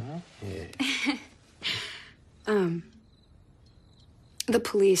 400. Yeah. The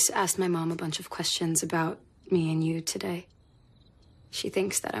police asked my mom a bunch of questions about me and you today. She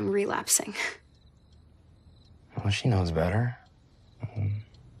thinks that I'm relapsing. Well, she knows better.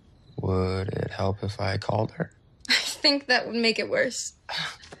 Would it help if I called her? I think that would make it worse.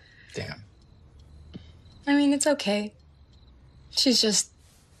 Damn. I mean, it's okay. She's just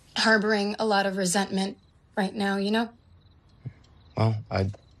harboring a lot of resentment right now, you know? Well,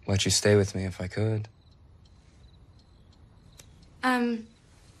 I'd let you stay with me if I could.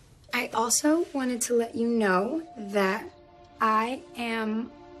 I also wanted to let you know that I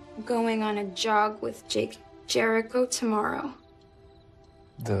am going on a jog with Jake Jericho tomorrow.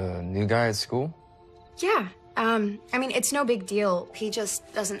 The new guy at school? Yeah. I mean, it's no big deal. He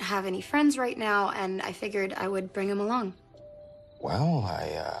just doesn't have any friends right now, and I figured I would bring him along. Well,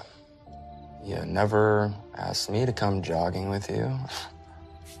 you never asked me to come jogging with you.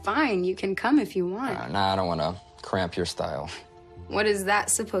 Fine, you can come if you want. Nah, I don't want to cramp your style. What is that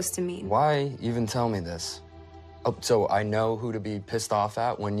supposed to mean? Why even tell me this? Oh, so I know who to be pissed off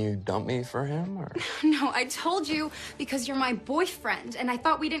at when you dump me for him, or? No, I told you because you're my boyfriend, and I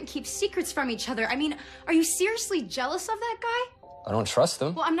thought we didn't keep secrets from each other. I mean, are you seriously jealous of that guy? I don't trust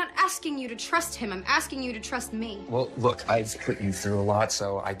him. Well, I'm not asking you to trust him. I'm asking you to trust me. Well, look, I've put you through a lot,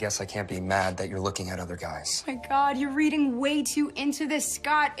 so I guess I can't be mad that you're looking at other guys. Oh my God, you're reading way too into this,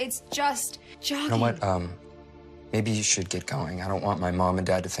 Scott. It's just jogging. You know what? Maybe you should get going. I don't want my mom and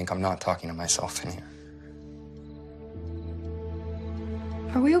dad to think I'm not talking to myself in here.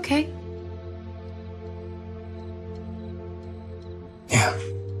 Are we okay? Yeah.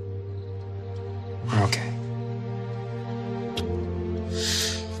 We're okay.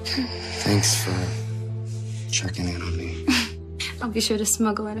 Thanks for checking in on me. I'll be sure to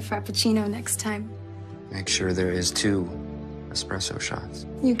smuggle in a Frappuccino next time. Make sure there is 2 espresso shots.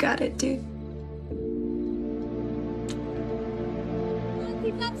 You got it, dude.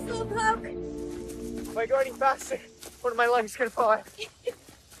 Keep up, Slowpoke. If I go any faster, one of my legs is gonna fall out.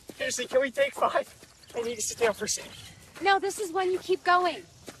 Seriously, can we take 5? I need to sit down for a second. No, this is when you keep going.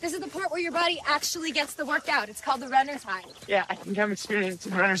 This is the part where your body actually gets the workout. It's called the runner's high. Yeah, I think I'm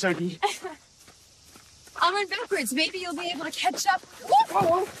experiencing runner's OD. I'll run backwards. Maybe you'll be able to catch up.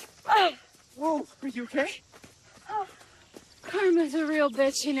 Whoa, whoa. Whoa, are you okay? Oh, Karma's a real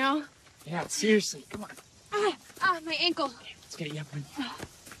bitch, you know? Yeah, seriously, come on. My ankle. Let's get you up.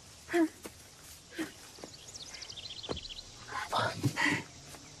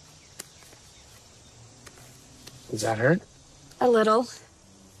 Does that hurt? A little.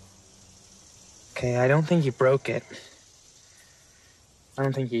 Okay, I don't think you broke it. I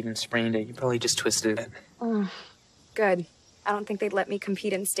don't think you even sprained it. You probably just twisted it. Good. I don't think they'd let me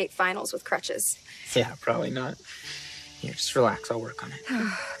compete in state finals with crutches. Yeah, probably not. Here, just relax. I'll work on it.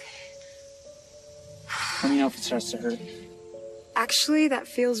 Let me know if it starts to hurt. Actually, that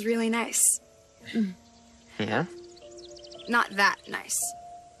feels really nice. Yeah? Not that nice.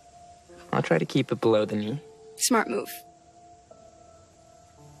 I'll try to keep it below the knee. Smart move.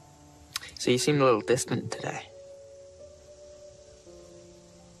 So you seemed a little distant today.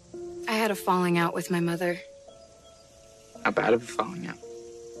 I had a falling out with my mother. How bad of a falling out?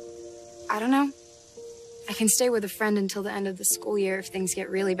 I don't know. I can stay with a friend until the end of the school year if things get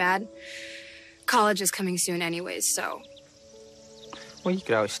really bad. College is coming soon anyways, so... Well, you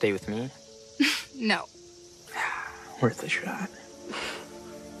could always stay with me. No. Worth a shot.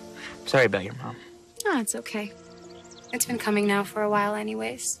 Sorry about your mom. No, it's okay. It's been coming now for a while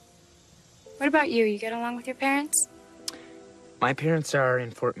anyways. What about you? You get along with your parents? My parents are in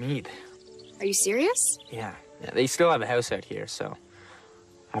Fort Meade. Are you serious? Yeah, they still have a house out here, so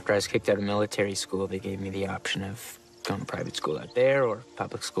after I was kicked out of military school, they gave me the option of going to private school out there or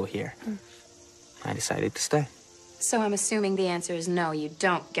public school here. I decided to stay. So I'm assuming the answer is no, you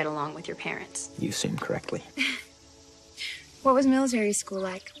don't get along with your parents. You assumed correctly. What was military school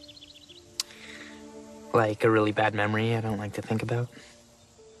like? Like a really bad memory I don't like to think about.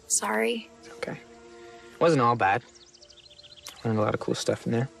 Sorry. It's okay. It wasn't all bad. Learned a lot of cool stuff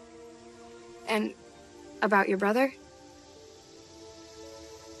in there. And about your brother?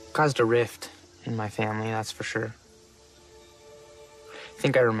 Caused a rift in my family, that's for sure. I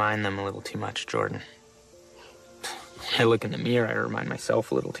think I remind them a little too much of Jordan. When I look in the mirror, I remind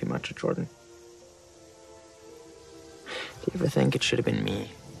myself a little too much of Jordan. Do you ever think it should have been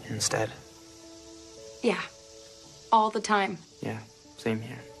me instead? Yeah. All the time. Yeah, same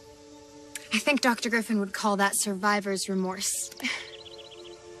here. I think Dr. Griffin would call that survivor's remorse.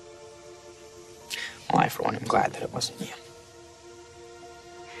 Well, I, for one, am glad that it wasn't you.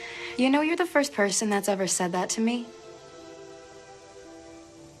 You know, you're the first person that's ever said that to me.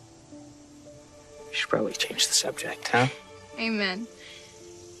 We should probably change the subject, huh? Amen.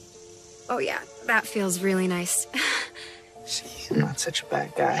 Oh, yeah, that feels really nice. See, I'm not such a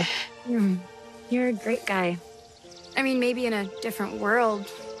bad guy. You're a great guy. I mean, maybe in a different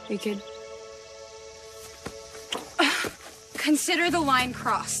world, we could... Consider the line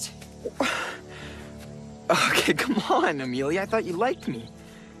crossed. Okay, come on, Amelia. I thought you liked me.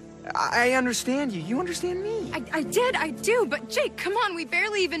 I understand you. You understand me. I do, but Jake, come on, we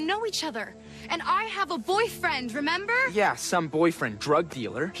barely even know each other. And I have a boyfriend, remember? Yeah, some boyfriend, drug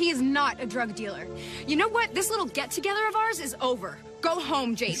dealer. He is not a drug dealer. You know what? This little get-together of ours is over. Go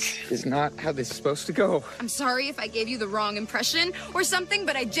home, Jake. This is not how this is supposed to go. I'm sorry if I gave you the wrong impression or something,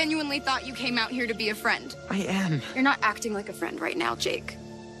 but I genuinely thought you came out here to be a friend. I am. You're not acting like a friend right now, Jake.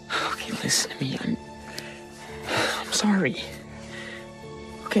 Okay, listen to me. I'm sorry.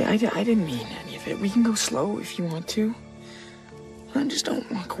 Okay, I didn't mean any of it. We can go slow if you want to. Just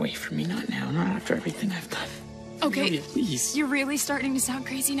don't walk away from me. Not now. Not after everything I've done. Okay. Really, please. You're really starting to sound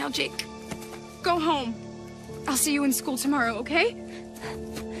crazy now, Jake. Go home. I'll see you in school tomorrow, okay?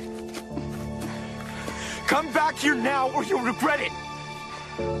 Come back here now or you'll regret it.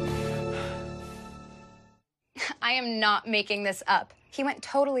 I am not making this up. He went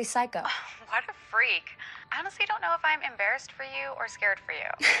totally psycho. What a freak. I honestly don't know if I'm embarrassed for you or scared for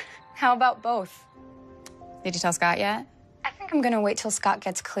you. How about both? Did you tell Scott yet? I think I'm gonna wait till Scott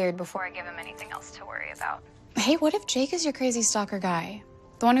gets cleared before I give him anything else to worry about. Hey, what if Jake is your crazy stalker guy?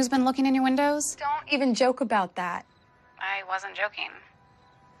 The one who's been looking in your windows? Don't even joke about that. I wasn't joking.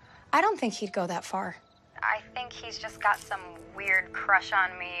 I don't think he'd go that far. I think he's just got some weird crush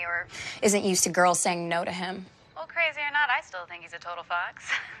on me or... Isn't used to girls saying no to him. Well, crazy or not, I still think he's a total fox.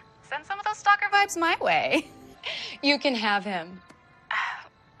 Send some of those stalker vibes my way. You can have him.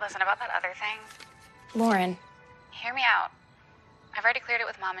 Listen, about that other thing, Lauren. hear me out. I've already cleared it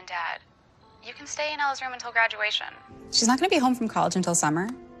with Mom and Dad. You can stay in Ella's room until graduation. She's not going to be home from college until summer.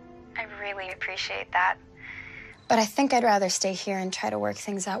 I really appreciate that. But I think I'd rather stay here and try to work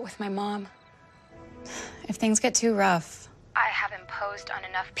things out with my mom. If things get too rough. I have imposed on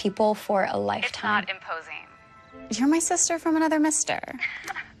enough people for a lifetime. It's not imposing. You're my sister from another mister.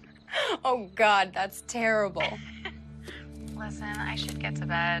 Oh, God, that's terrible. Listen, I should get to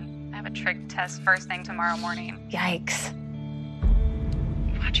bed. I have a trig test first thing tomorrow morning. Yikes.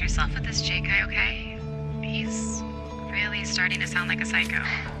 Watch yourself with this Jake guy, okay? He's really starting to sound like a psycho.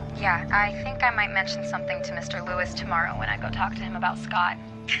 Yeah, I think I might mention something to Mr. Lewis tomorrow when I go talk to him about Scott.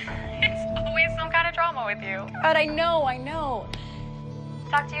 It's always some kind of drama with you. God, I know.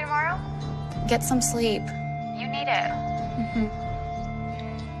 Talk to you tomorrow? Get some sleep. You need it.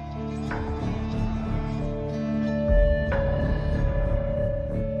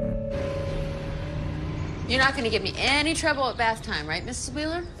 You're not going to give me any trouble at bath time, right, Mrs.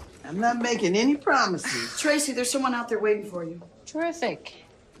 Wheeler? I'm not making any promises. Tracy, there's someone out there waiting for you. Terrific.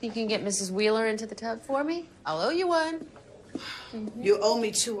 You can get Mrs. Wheeler into the tub for me? I'll owe you one. You owe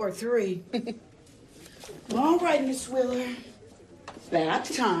me 2 or 3. All right, Miss Wheeler.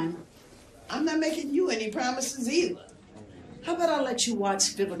 Bath time. I'm not making you any promises either. How about I let you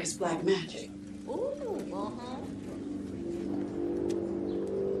watch Vivica's Black Magic? Ooh,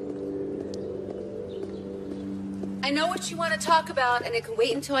 I know what you want to talk about, and it can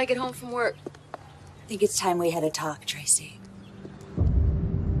wait until I get home from work. I think it's time we had a talk, Tracy.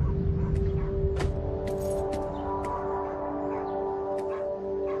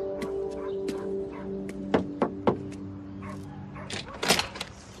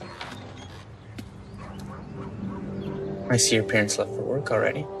 I see your parents left for work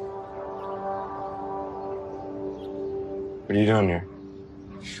already. What are you doing here?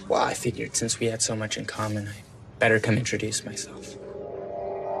 Well, I figured since we had so much in common, I better come introduce myself.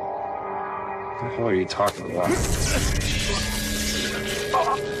 What the hell are you talking about?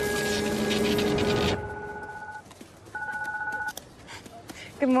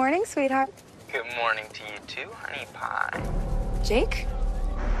 Good morning, sweetheart. Good morning to you too, honey pie. Jake?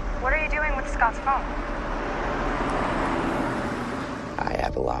 What are you doing with Scott's phone? I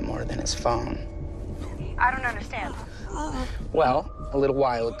have a lot more than his phone. I don't understand. Well, a little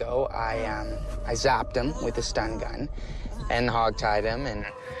while ago, I zapped him with a stun gun and hogtied him, and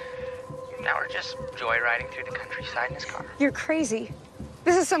now we're just joyriding through the countryside in his car. You're crazy.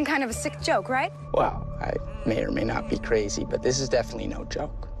 This is some kind of a sick joke, right? Well, I may or may not be crazy, but this is definitely no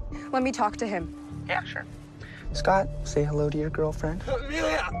joke. Let me talk to him. Yeah, sure. Scott, say hello to your girlfriend.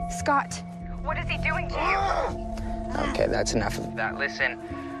 Scott. What is he doing to you? Okay, that's enough of that. Listen,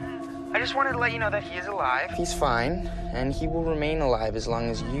 I just wanted to let you know that he is alive. He's fine, and he will remain alive as long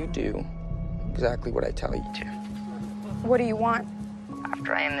as you do exactly what I tell you to. What do you want?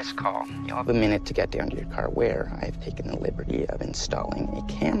 After I end this call, you'll have a minute to get down to your car where I have taken the liberty of installing a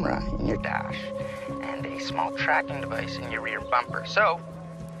camera in your dash and a small tracking device in your rear bumper. So,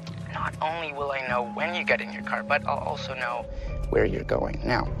 not only will I know when you get in your car, but I'll also know where you're going.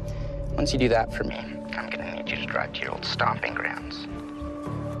 Now, once you do that for me, I'm gonna need you to drive to your old stomping grounds.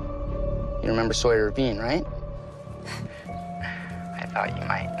 You remember Sawyer Ravine, right? I thought you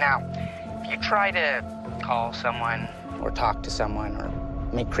might. Now, if you try to call someone or talk to someone or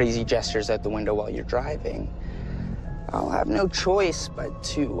make crazy gestures out the window while you're driving, I'll have no choice but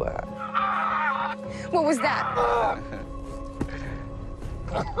to, What was that?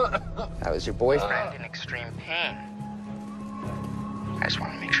 That was your boyfriend in extreme pain. I just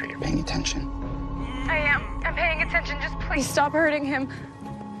want to make sure you're paying attention. I am. I'm paying attention. Just please stop hurting him.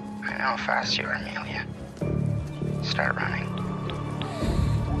 I know how fast you are, Amelia. Start running.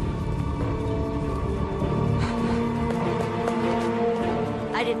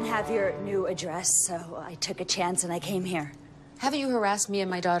 I didn't have your new address, so I took a chance and I came here. Haven't you harassed me and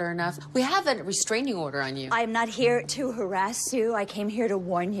my daughter enough? We have a restraining order on you. I'm not here to harass you. I came here to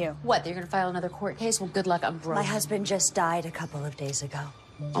warn you. What, they're gonna file another court case? Well, good luck, I'm broke. My husband just died a couple of days ago.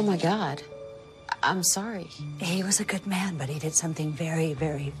 Oh my God. I'm sorry. He was a good man, but he did something very,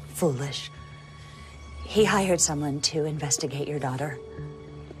 very foolish. He hired someone to investigate your daughter.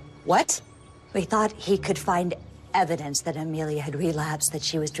 What? We thought he could find evidence that Amelia had relapsed, that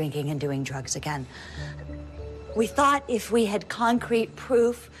she was drinking and doing drugs again. We thought if we had concrete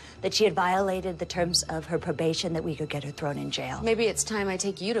proof that she had violated the terms of her probation, that we could get her thrown in jail. Maybe it's time I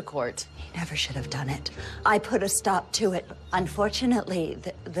take you to court. He never should have done it. I put a stop to it. Unfortunately,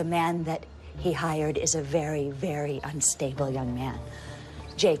 the man that he hired is a very, very unstable young man.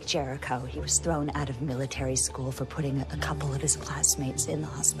 Jake Jericho. He was thrown out of military school for putting a couple of his classmates in the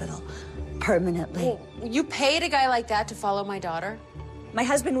hospital permanently. Well, you paid a guy like that to follow my daughter? My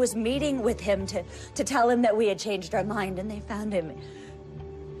husband was meeting with him to tell him that we had changed our mind, and they found him.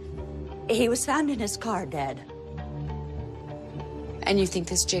 He was found in his car, dead. And you think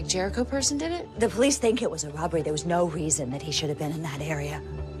this Jake Jericho person did it? The police think it was a robbery. There was no reason that he should have been in that area.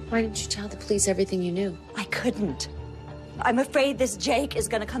 Why didn't you tell the police everything you knew? I couldn't. I'm afraid this Jake is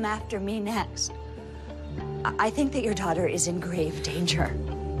going to come after me next. I think that your daughter is in grave danger.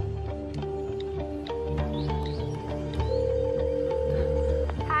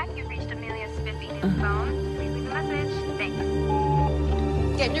 Hi, you've reached Amelia's 50 new phone. Please leave a message.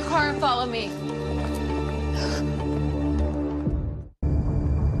 Thanks. Get in your car and follow me.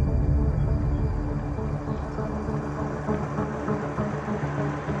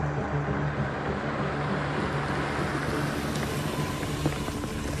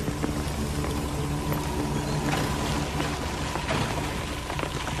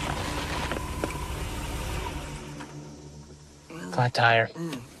 Flat tire.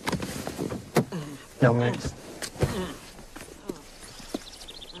 No move.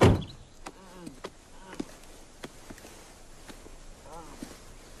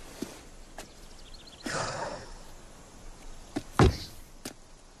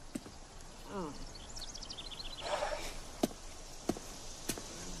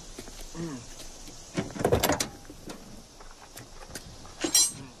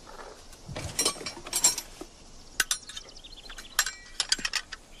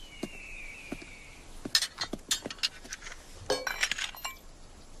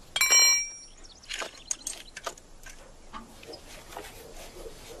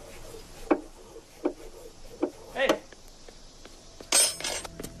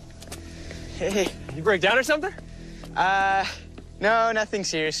 Hey. You break down or something? No, nothing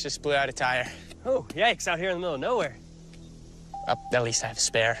serious. Just blew out a tire. Oh, yikes, out here in the middle of nowhere. Well, at least I have a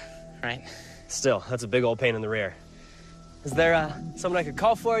spare, right? Still, that's a big old pain in the rear. Is there, someone I could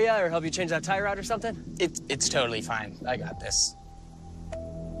call for you or help you change that tire out or something? It's totally fine. I got this.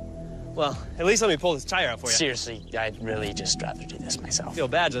 Well, at least let me pull this tire out for you. Seriously, I'd really just rather do this myself. I feel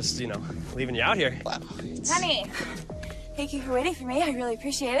bad just, you know, leaving you out here. Wow. Honey, thank you for waiting for me. I really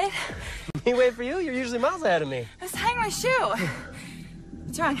appreciate it. Me wait for you? You're usually miles ahead of me. I was tying my shoe.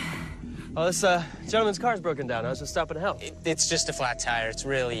 What's wrong? Oh, this gentleman's car's broken down. I was just stopping to help. It's just a flat tire. It's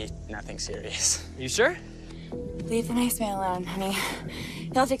really nothing serious. You sure? Leave the nice man alone, honey.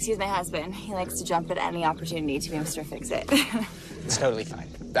 He'll have to excuse my husband. He likes to jump at any opportunity to be Mr. Fix-It. It's totally fine.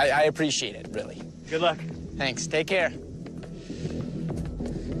 I appreciate it, really. Good luck. Thanks. Take care.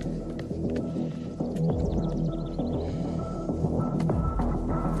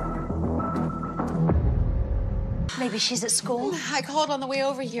 Maybe she's at school. I called on the way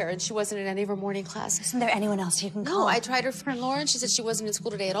over here, and she wasn't in any of her morning classes. Isn't there anyone else you can call? No, I tried her friend Lauren. She said she wasn't in school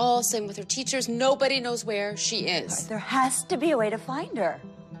today at all. Same with her teachers. Nobody knows where she is. There has to be a way to find her.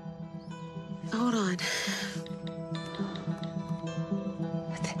 Hold on.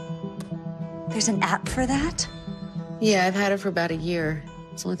 There's an app for that? Yeah, I've had it for about a year.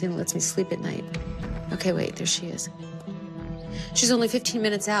 It's the only thing that lets me sleep at night. Okay, wait, there she is. She's only 15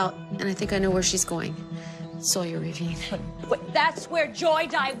 minutes out, and I think I know where she's going. Sawyer Ravine. But that's where Joy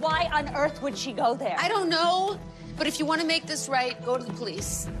died. Why on earth would she go there? I don't know. But if you want to make this right, go to the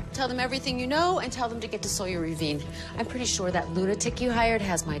police. Tell them everything you know and tell them to get to Sawyer Ravine. I'm pretty sure that lunatic you hired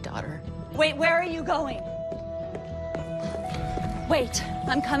has my daughter. Wait, where are you going? Wait,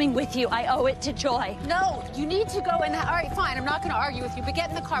 I'm coming with you. I owe it to Joy. No, you need to go and... All right, fine, I'm not going to argue with you, but get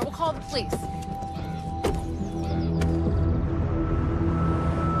in the car. We'll call the police.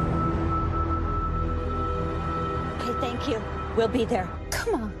 Okay, thank you. We'll be there.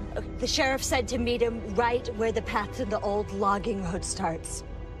 Come on. The sheriff said to meet him right where the path to the old logging road starts.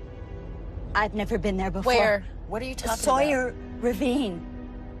 I've never been there before. Where? What are you talking Sawyer Ravine.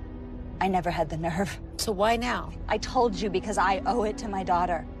 I never had the nerve. So why now? I told you because I owe it to my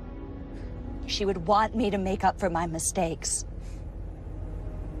daughter. She would want me to make up for my mistakes.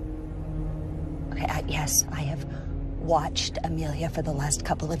 Okay, yes, I have watched Amelia for the last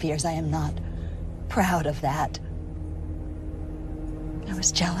couple of years. I am not proud of that. I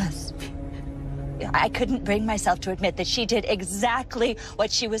was jealous. I couldn't bring myself to admit that she did exactly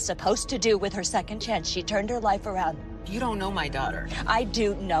what she was supposed to do with her second chance. She turned her life around. You don't know my daughter. I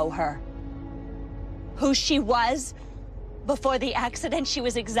do know her. Who she was before the accident, she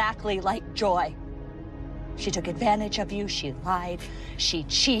was exactly like Joy. She took advantage of you, she lied, she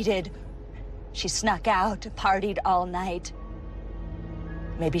cheated, she snuck out, partied all night.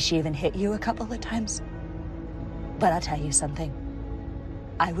 Maybe she even hit you a couple of times. But I'll tell you something.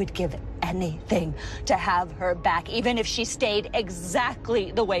 I would give anything to have her back, even if she stayed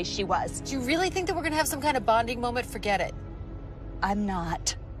exactly the way she was. Do you really think that we're gonna have some kind of bonding moment? Forget it. I'm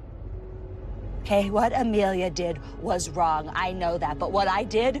not. Okay, what Amelia did was wrong. I know that, but what I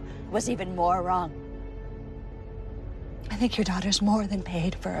did was even more wrong. I think your daughter's more than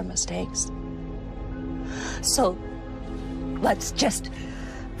paid for her mistakes. So, let's just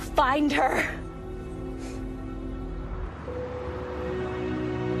find her.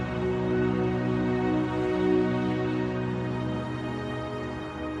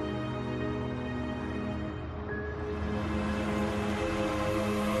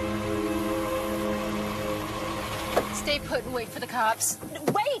 Stay put and wait for the cops.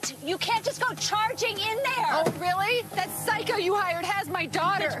 Wait! You can't just go charging in there! Oh, really? That psycho you hired has my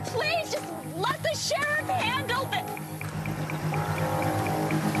daughter. Please, just let the sheriff handle it!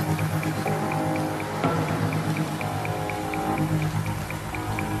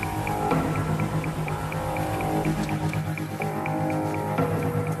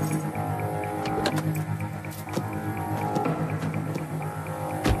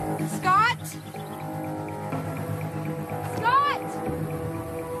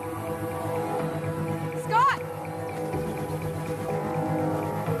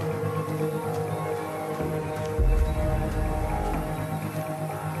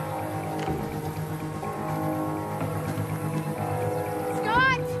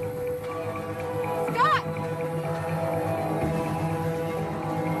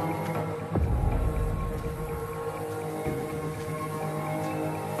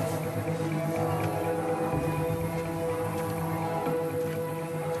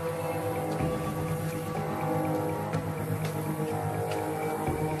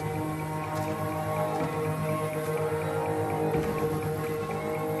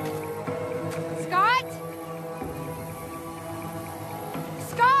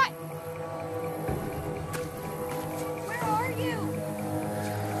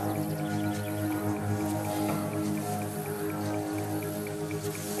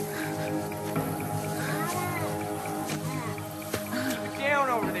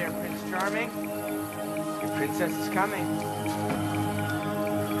 Charming. Your princess is coming.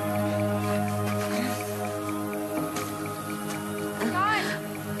 Scott!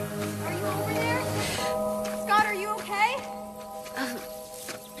 Are you over there? Scott, are you okay?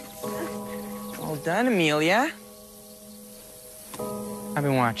 Well done, Amelia. I've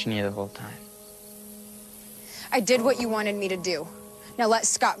been watching you the whole time. I did what you wanted me to do. Now let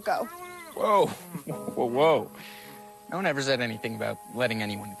Scott go. Whoa, whoa, whoa. No one ever said anything about letting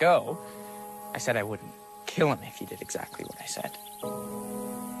anyone go. I said I wouldn't kill him if he did exactly what I said.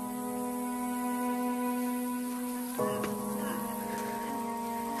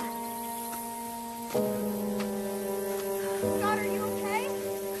 Scott, are you okay?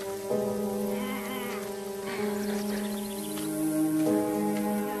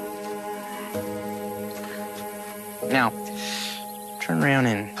 Now, turn around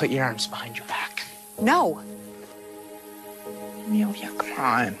and put your arms behind your back. No. Amelia, come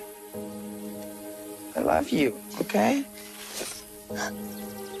on. I love you, okay?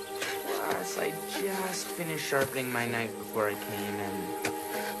 Plus, I just finished sharpening my knife before I came, and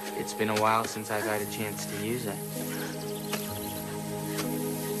it's been a while since I've had a chance to use it.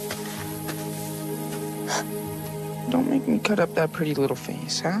 Don't make me cut up that pretty little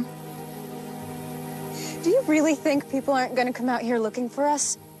face, huh? Do you really think people aren't gonna come out here looking for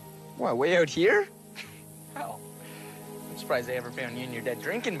us? What, way out here? Hell, I'm surprised they ever found you and your dead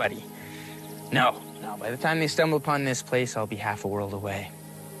drinking buddy. No, by the time they stumble upon this place, I'll be half a world away.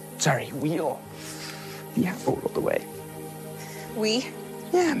 Sorry, we'll be half a world away. We?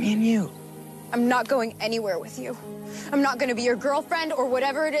 Yeah, me and you. I'm not going anywhere with you. I'm not gonna be your girlfriend or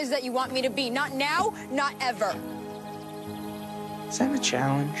whatever it is that you want me to be. Not now, not ever. Is that a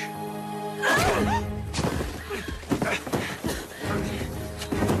challenge?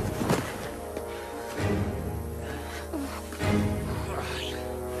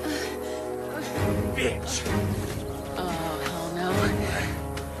 Bitch. Oh, hell no.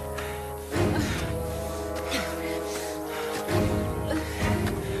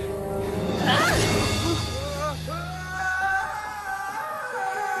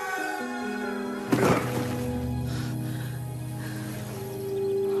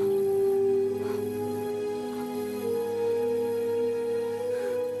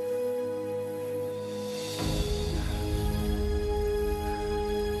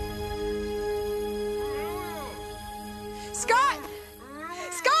 Scott!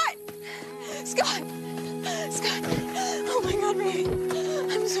 Scott! Scott! Scott! Oh my God, Ray.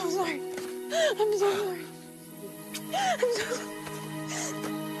 I'm so sorry. I'm so sorry. I'm so sorry.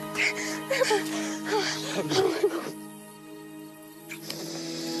 I'm so sorry.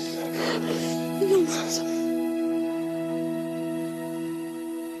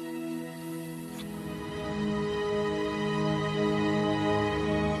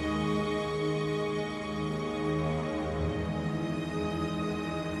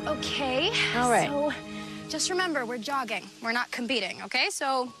 Okay. All right. So just remember, we're jogging. We're not competing, okay?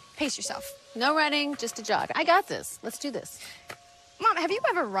 So pace yourself. No running, just a jog. I got this. Let's do this. Mom, have you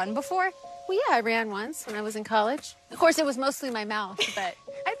ever run before? Well, yeah, I ran once when I was in college. Of course, it was mostly my mouth, but...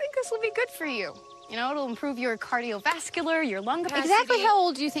 I think this will be good for you. You know, it'll improve your cardiovascular, your lung capacity. Exactly how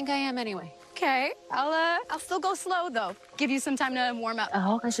old do you think I am anyway? Okay. I'll still go slow, though. Give you some time to warm up.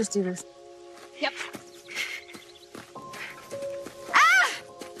 Oh, let's just do this. Yep.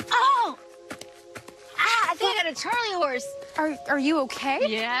 Oh! Ah, I think I got a Charlie horse. Are you okay?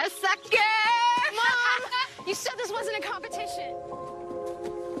 Yes, sucker! Mom! You said this wasn't a competition.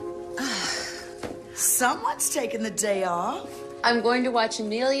 Someone's taking the day off. I'm going to watch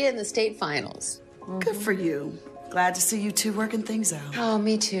Amelia in the state finals. Good for you. Glad to see you two working things out. Oh,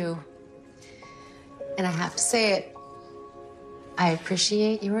 me too. And I have to say it, I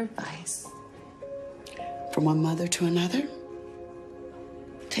appreciate your advice. From one mother to another,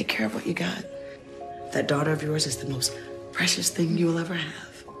 take care of what you got. That daughter of yours is the most precious thing you will ever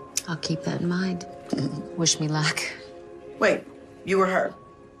have. I'll keep that in mind. Wish me luck. Wait, you or her?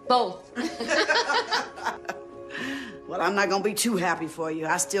 Both. Well, I'm not gonna be too happy for you.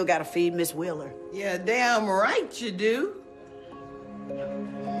 I still gotta feed Miss Wheeler. Yeah, damn right you do.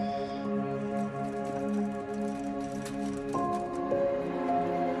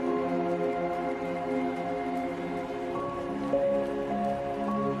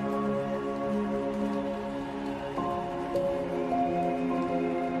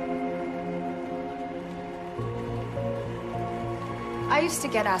 I used to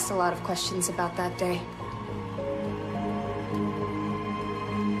get asked a lot of questions about that day.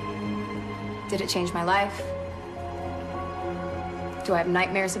 Did it change my life? Do I have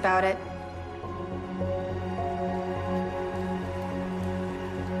nightmares about it?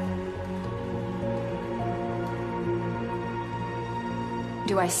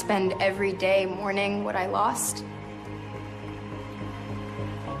 Do I spend every day mourning what I lost?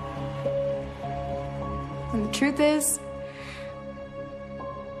 And the truth is,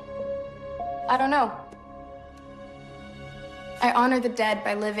 I don't know. I honor the dead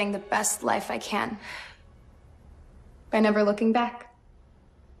by living the best life I can. By never looking back.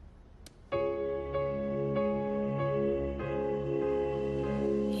 You're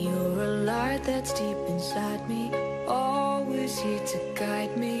a light that's deep inside me, always here to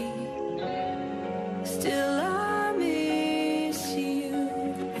guide me. Still I miss you.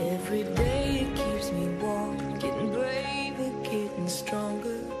 Every day it keeps me warm, getting braver, getting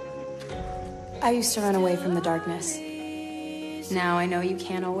stronger. I used to run away from the darkness. Now I know you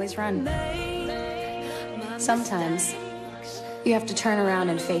can't always run. Sometimes you have to turn around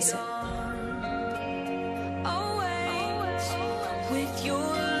and face it.